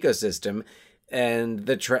 it's an ecosystem, and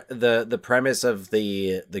the premise of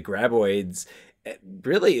the graboids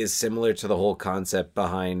really is similar to the whole concept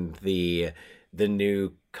behind the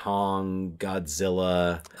new Kong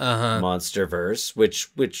Godzilla MonsterVerse,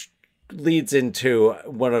 which leads into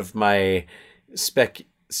one of my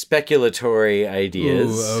speculatory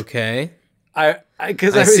ideas. Ooh, okay. I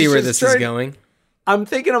see where this is going. I'm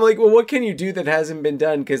thinking, I'm like, well, what can you do that hasn't been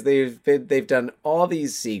done? Because they've done all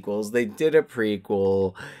these sequels. They did a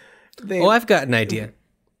prequel. I've got an idea.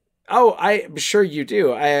 Oh, I'm sure you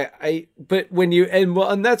do. But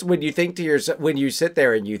and that's when you think to yourself, when you sit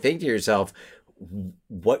there and you think to yourself,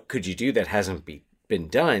 what could you do that hasn't been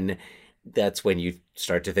done? That's when you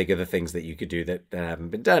start to think of the things that you could do that haven't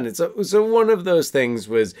been done. And so one of those things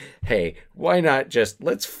was, hey, why not just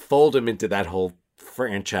let's fold them into that whole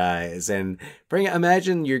franchise and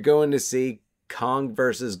imagine you're going to see Kong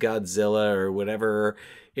versus Godzilla or whatever,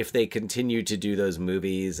 if they continue to do those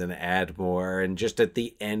movies and add more, and just at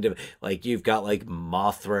the end of, like, you've got like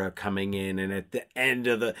Mothra coming in, and at the end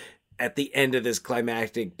of this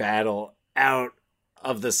climactic battle, out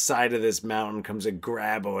of the side of this mountain comes a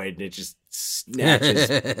graboid and it just snatches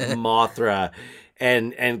Mothra,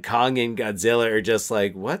 and Kong and Godzilla are just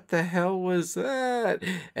like, what the hell was that?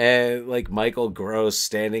 And like Michael Gross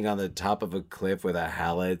standing on the top of a cliff with a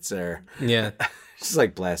howitzer, just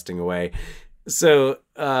like blasting away. So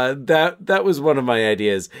that was one of my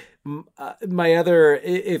ideas. My other,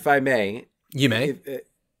 if I may,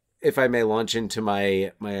 if I may launch into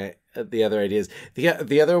my the other ideas.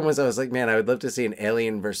 The other one was, I was like, man, I would love to see an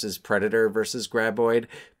Alien versus Predator versus Graboid,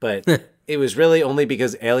 but it was really only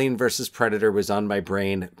because Alien versus Predator was on my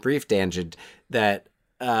brain, brief tangent, that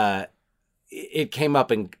it came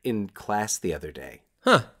up in class the other day.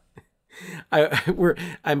 Huh.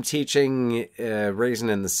 I'm teaching Raisin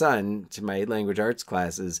in the Sun to my language arts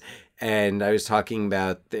classes, and I was talking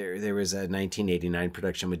about there was a 1989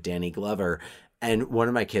 production with Danny Glover. And one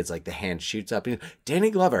of my kids, like, the hand shoots up. And Danny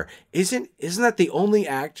Glover, isn't that the only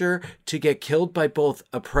actor to get killed by both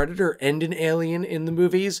a predator and an alien in the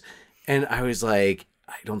movies? And I was like,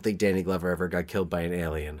 I don't think Danny Glover ever got killed by an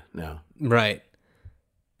alien. No. Right.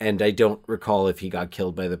 And I don't recall if he got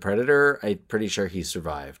killed by the predator. I'm pretty sure he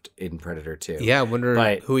survived in Predator 2. Yeah, I wonder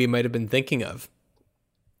who he might have been thinking of.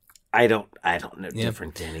 I don't know.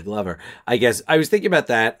 Different Danny Glover. I guess I was thinking about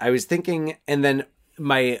that. I was thinking, and then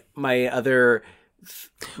my other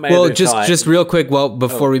just real quick,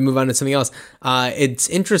 before we move on to something else, it's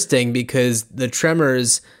interesting because the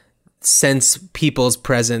tremors sense people's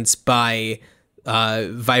presence by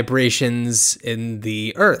vibrations in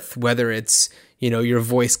the earth, whether it's, your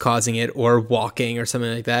voice causing it or walking or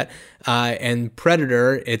something like that, and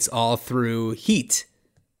Predator, it's all through heat,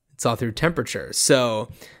 it's all through temperature. So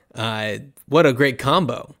what a great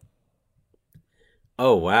combo.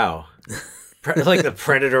 Oh wow. Like the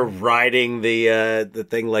Predator riding the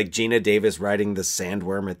thing, like Gina Davis riding the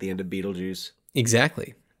sandworm at the end of Beetlejuice.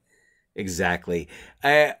 Exactly.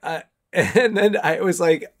 And then I was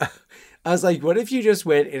like, what if you just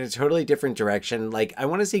went in a totally different direction? Like, I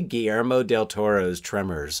want to see Guillermo del Toro's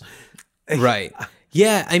Tremors. Right.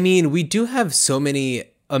 Yeah. I mean, we do have so many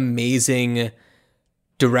amazing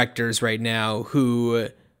directors right now who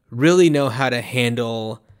really know how to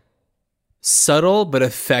handle subtle but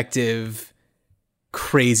effective,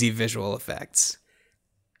 crazy visual effects.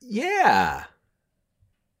 Yeah.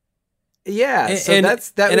 So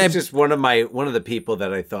that was just one of the people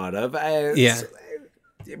that I thought of.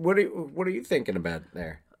 What are you thinking about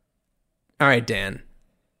there? All right, Dan.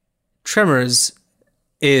 Tremors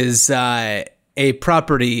is a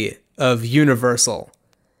property of Universal.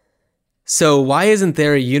 So why isn't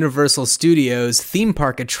there a Universal Studios theme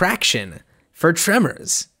park attraction for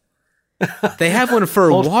Tremors? They have one for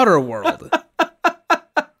Waterworld.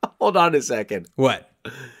 Hold on a second. What?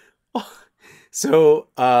 So,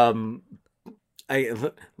 a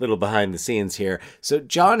little behind the scenes here. So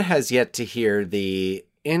John has yet to hear the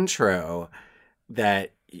intro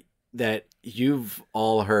that you've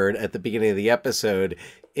all heard at the beginning of the episode,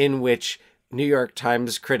 in which New York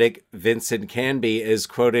Times critic Vincent Canby is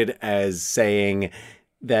quoted as saying,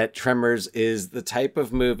 that Tremors is the type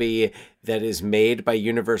of movie that is made by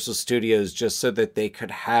Universal Studios just so that they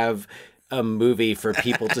could have a movie for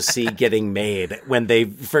people to see getting made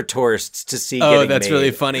for tourists to see getting made. Oh, that's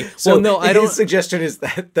really funny. So well, no, I don't. His suggestion is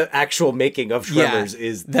that the actual making of Tremors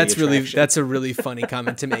is the attraction. That's a really funny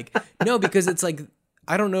comment to make. No, because it's like,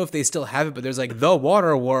 I don't know if they still have it, but there's like the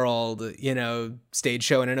Water World, stage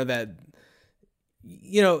show. And I know that,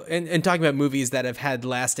 and talking about movies that have had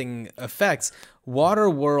lasting effects, Water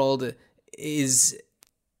World is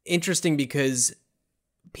interesting because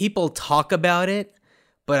people talk about it,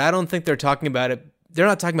 but I don't think they're talking about it. They're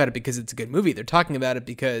not talking about it because it's a good movie. They're talking about it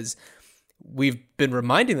because we've been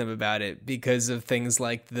reminding them about it because of things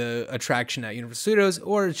like the attraction at Universal Studios,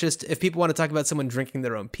 or it's just if people want to talk about someone drinking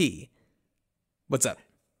their own pee. What's up?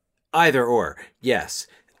 Either or, yes.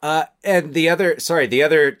 And the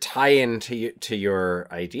other tie-in to your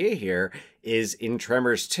idea here is in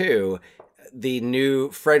Tremors 2, the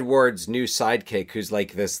new Fred Ward's new sidekick, who's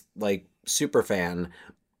like this like super fan,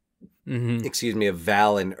 of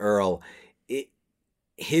Val and Earl.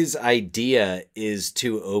 His idea is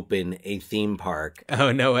to open a theme park.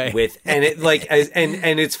 Oh, no way! And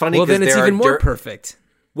it's funny. Well, then it's even more perfect.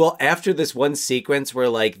 Well, after this one sequence where,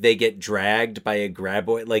 like, they get dragged by a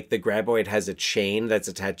graboid, like, the graboid has a chain that's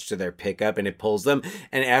attached to their pickup and it pulls them.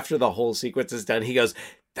 And after the whole sequence is done, he goes,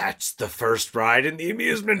 "That's the first ride in the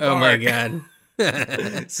amusement park." Oh, my God.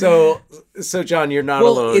 So John, you're not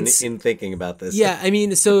alone in thinking about this. Yeah, I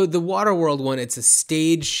mean, so the Waterworld one, it's a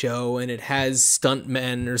stage show and it has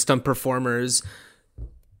stuntmen or stunt performers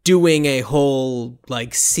doing a whole,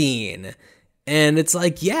 like, scene. And it's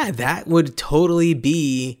like, yeah, that would totally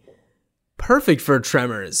be perfect for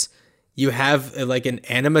Tremors. You have like an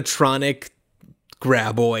animatronic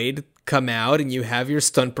graboid come out and you have your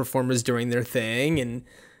stunt performers doing their thing. And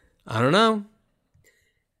I don't know.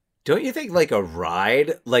 Don't you think like a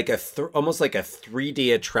ride, like almost like a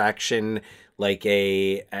 3D attraction, like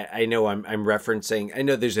I know I'm referencing, I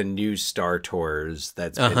know there's a new Star Tours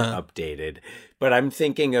that's been updated, but I'm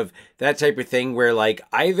thinking of that type of thing where like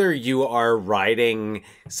either you are riding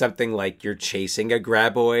something like you're chasing a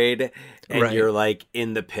graboid and you're like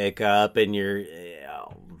in the pickup and you're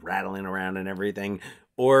rattling around and everything,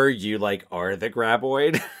 or you like are the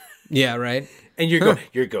graboid. Yeah, right. And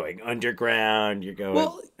you're going underground, you're going.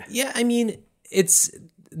 Well, yeah, I mean,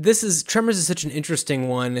 Tremors is such an interesting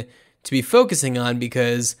one to be focusing on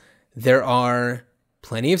because there are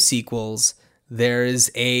plenty of sequels. There's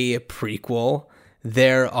a prequel.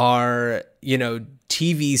 There are,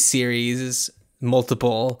 TV series,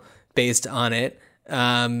 multiple based on it.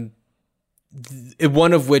 One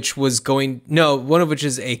of which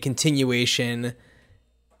is a continuation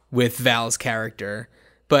with Val's character.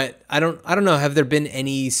 But I don't know. Have there been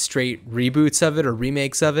any straight reboots of it or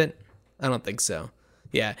remakes of it? I don't think so.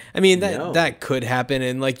 Yeah. I mean, that could happen.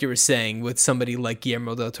 And like you were saying, with somebody like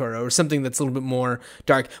Guillermo del Toro or something that's a little bit more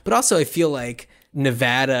dark. But also I feel like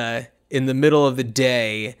Nevada in the middle of the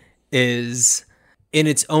day is in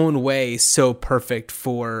its own way so perfect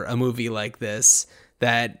for a movie like this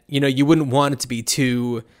that, you wouldn't want it to be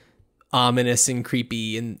too ominous and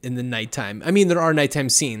creepy in the nighttime. I mean, there are nighttime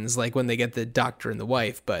scenes like when they get the doctor and the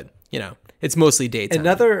wife, but it's mostly daytime.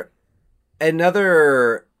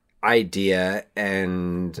 Another idea,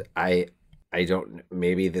 and I don't,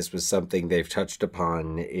 maybe this was something they've touched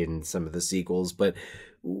upon in some of the sequels,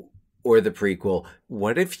 or the prequel.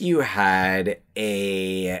 What if you had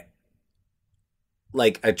a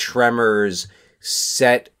Tremors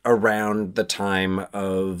set around the time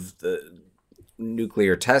of the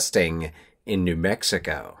nuclear testing in New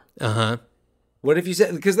Mexico? What if you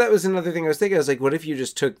said, because that was another thing I was thinking, I was like, what if you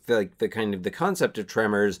just took the kind of the concept of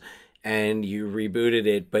Tremors and you rebooted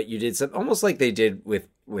it, but you did something almost like they did with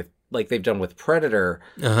like they've done with Predator,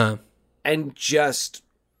 and just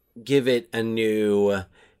give it a new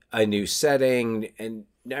setting. And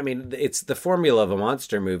I mean, it's the formula of a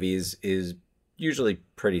monster movie is usually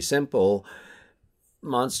pretty simple.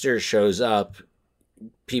 Monster shows up,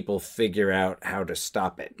 people figure out how to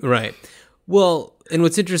stop it. Right. Well, and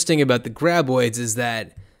what's interesting about the graboids is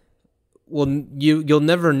that, you'll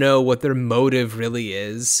never know what their motive really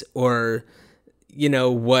is, or,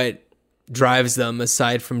 what drives them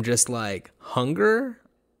aside from just like hunger.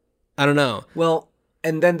 I don't know. Well,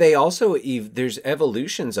 and then they also, there's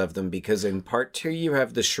evolutions of them, because in part 2 you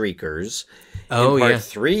have the Shriekers. In part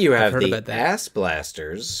 3 you have the Ass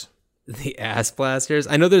Blasters. The Ass Blasters?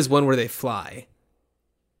 I know there's one where they fly.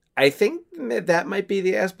 I think that might be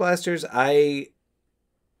the Ass Blasters. I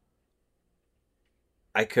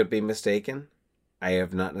could be mistaken. I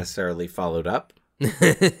have not necessarily followed up.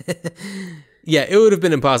 Yeah, it would have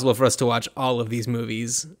been impossible for us to watch all of these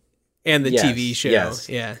movies and the TV show. Yes.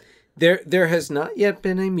 Yeah. There has not yet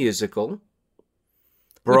been a musical,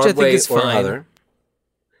 Which I think Broadway is or fine. other.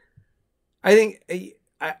 I think,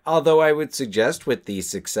 although I would suggest with the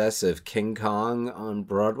success of King Kong on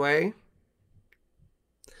Broadway,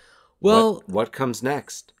 Well, what comes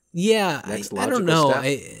next? yeah, Next I don't logical know.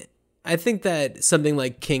 step? I think that something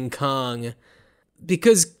like King Kong,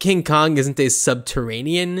 because King Kong isn't a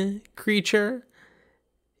subterranean creature,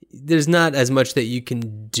 there's not as much that you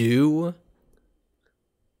can do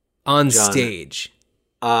on John, stage.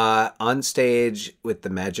 On stage with the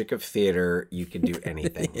magic of theater, you can do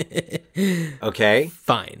anything. Okay?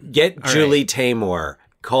 Fine. Get All Julie right. Taymor.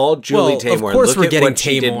 Call Julie Well, Taymor. of course Look we're at getting what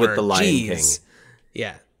she did with Taymor. The Lion Jeez. King.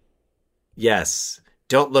 Yeah. Yes.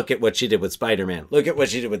 Don't look at what she did with Spider-Man. Look at what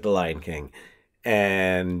she did with The Lion King.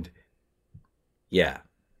 And yeah.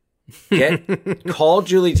 Call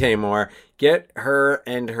Julie Taymor, get her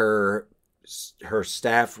and her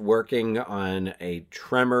staff working on a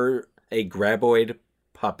graboid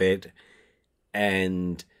puppet,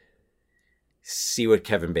 and see what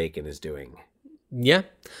Kevin Bacon is doing. Yeah.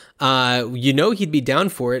 He'd be down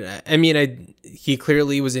for it. I mean, he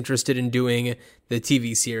clearly was interested in doing the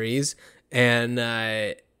TV series. And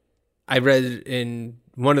I read in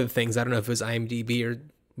one of the things, I don't know if it was IMDb or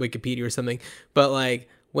Wikipedia or something, but like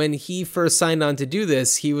when he first signed on to do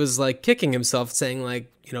this, he was like kicking himself saying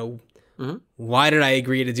like, why did I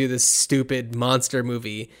agree to do this stupid monster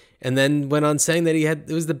movie? And then went on saying that it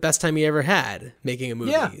was the best time he ever had making a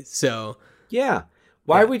movie. Yeah. So yeah.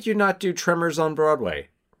 Why would you not do Tremors on Broadway?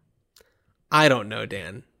 I don't know,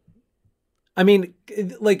 Dan. I mean,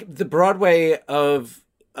 like the Broadway of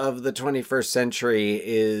the 21st century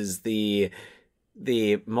is the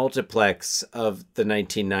multiplex of the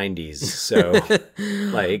 1990s. So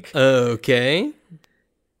like, okay.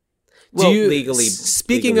 well, Legally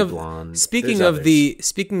Blonde. Speaking There's of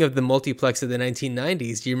the multiplex of the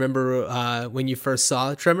 1990s, do you remember when you first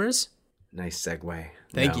saw Tremors? Nice segue.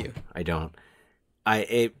 Thank No, you. I don't.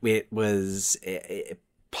 It was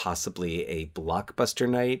possibly a blockbuster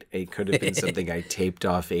night. It could have been something I taped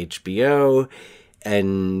off HBO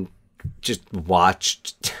and just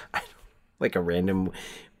watched like a random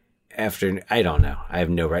afternoon. I don't know. I have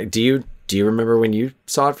no right. Do you remember when you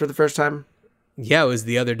saw it for the first time? Yeah, it was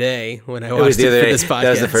the other day when I watched it for this podcast. That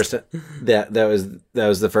was the first time. That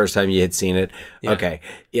was the first time you had seen it. Yeah. Okay.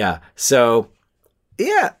 Yeah. So,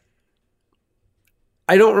 yeah.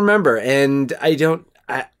 I don't remember, and I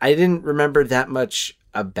didn't remember that much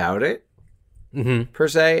about it per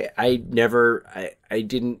se. I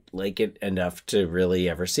didn't like it enough to really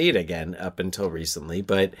ever see it again up until recently,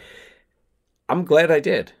 but I'm glad I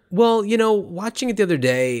did. Well, watching it the other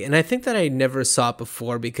day, and I think that I never saw it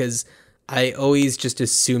before because I always just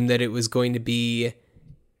assumed that it was going to be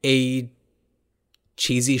a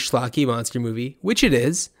cheesy, schlocky monster movie, which it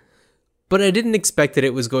is. But I didn't expect that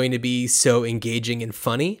it was going to be so engaging and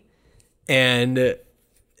funny and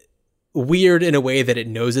weird in a way that it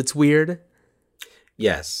knows it's weird.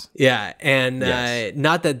 Yes. Yeah. And Yes.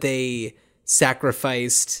 Not that they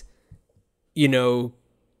sacrificed, the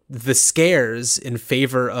scares in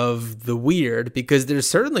favor of the weird, because there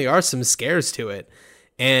certainly are some scares to it.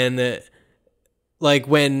 And like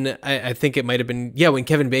when I think it might have been, when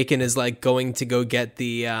Kevin Bacon is like going to go get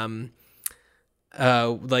the,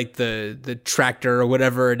 like the tractor or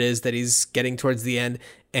whatever it is that he's getting towards the end,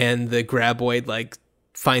 and the graboid like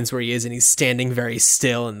finds where he is and he's standing very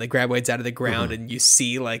still and the graboid's out of the ground, and you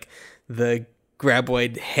see like the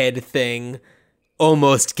graboid head thing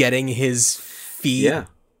almost getting his feet. Yeah.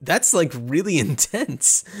 That's like really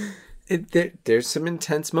intense. There's some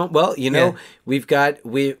intense moments. Well, we've got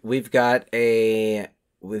a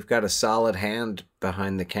solid hand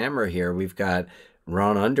behind the camera here. We've got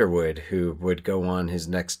Ron Underwood, who would go on his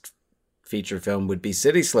next feature film would be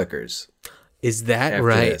City Slickers. Is that after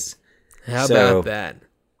right? this. How about that?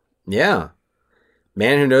 Yeah.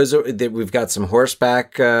 Man Who Knows that we've got some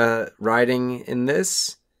horseback riding in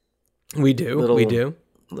this. We do.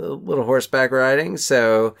 Little horseback riding.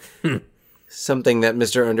 So something that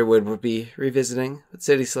Mr. Underwood would be revisiting with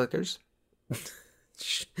City Slickers.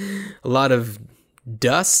 A lot of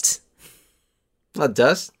dust. A lot of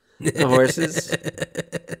dust. No horses.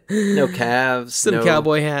 No calves. Some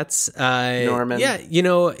cowboy hats. Norman. Yeah,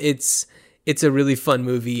 it's a really fun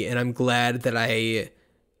movie, and I'm glad that I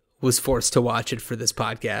was forced to watch it for this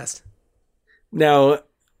podcast. Now,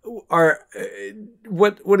 what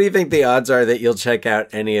do you think the odds are that you'll check out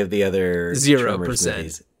any of the other 0%?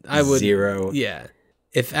 movies? I would 0. Yeah.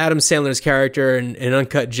 If Adam Sandler's character in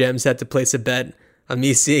Uncut Gems had to place a bet on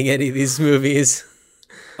me seeing any of these movies,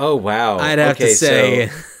 Oh, wow. I'd have to say.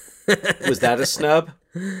 So, was that a snub?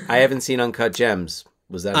 I haven't seen Uncut Gems.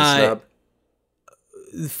 Was that a snub?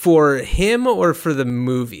 For him or for the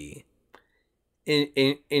movie?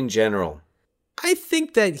 In general. I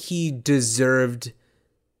think that he deserved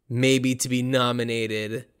maybe to be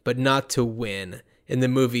nominated, but not to win. And the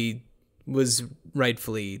movie was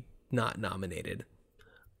rightfully not nominated.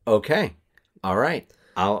 Okay. All right.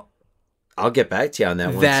 I'll get back to you on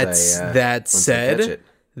that.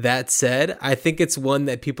 That said, I think it's one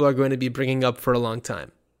that people are going to be bringing up for a long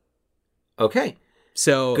time. Okay.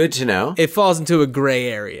 So good to know. It falls into a gray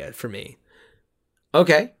area for me.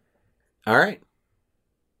 Okay. All right.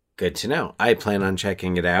 Good to know. I plan on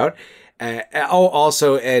checking it out.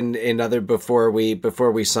 Also, and another before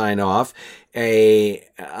we sign off,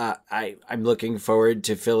 I'm looking forward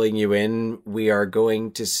to filling you in. We are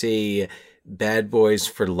going to see Bad Boys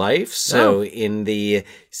for Life. So in the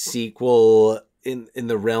sequel, in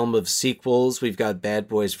the realm of sequels, we've got Bad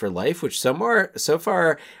Boys for Life, which so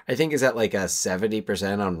far I think is at like a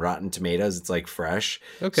 70% on Rotten Tomatoes. It's like fresh.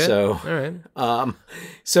 Okay. So all right.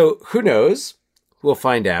 So who knows? We'll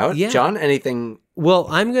find out. Yeah. John, anything? Well,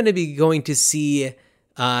 I'm going to be going to see,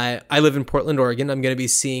 I live in Portland, Oregon. I'm going to be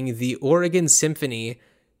seeing the Oregon Symphony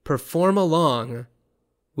perform along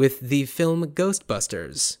with the film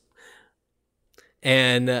Ghostbusters.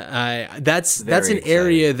 And that's an exciting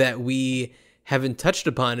area that we haven't touched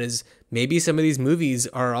upon, is maybe some of these movies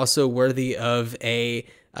are also worthy of a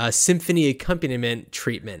symphony accompaniment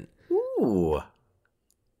treatment. Ooh.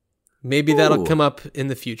 Maybe that'll come up in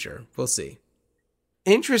the future. We'll see.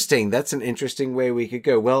 Interesting. That's an interesting way we could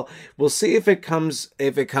go. Well, we'll see if it comes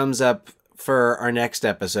up for our next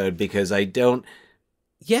episode, because I don't.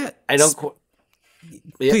 Yeah.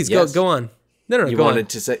 Please go on. No, you go wanted on.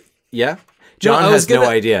 to say yeah. John has no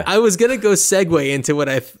idea. I was gonna go segue into what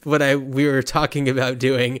we were talking about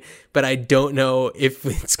doing, but I don't know if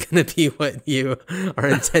it's gonna be what you are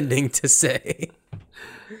intending to say.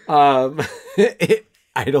 I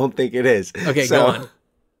don't think it is. Okay, go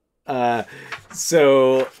on.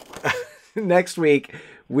 So next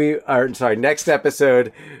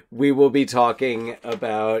episode, we will be talking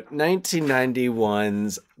about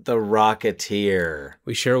 1991's The Rocketeer.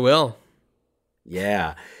 We sure will.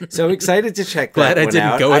 Yeah. So excited to check that Glad I one didn't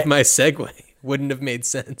out. go with my segue. Wouldn't have made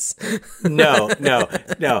sense. No.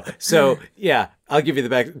 So yeah, I'll give you the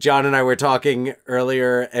back. John and I were talking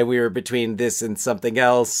earlier, and we were between this and something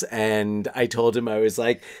else, and I told him, I was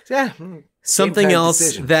like, yeah. Something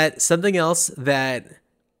else that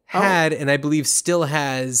had, and I believe still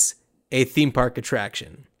has, a theme park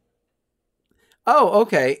attraction. Oh,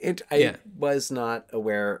 okay. I was not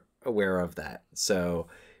aware of that. So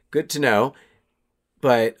good to know.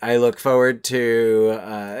 But I look forward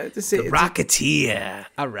to see The Rocketeer.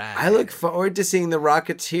 All right. I look forward to seeing The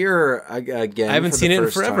Rocketeer again. I haven't seen it in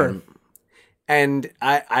forever. Time. And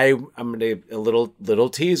I'm gonna a little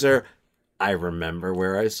teaser. I remember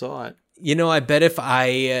where I saw it. You know, I bet if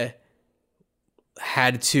I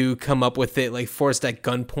had to come up with it, like forced at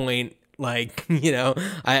gunpoint, like, you know,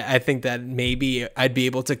 I think that maybe I'd be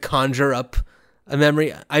able to conjure up a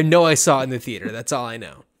memory. I know I saw it in the theater. That's all I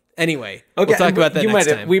know. Anyway, we'll talk about that next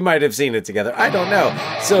time. We might have seen it together. I don't know.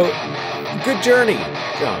 So, good journey,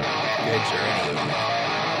 John. Good journey.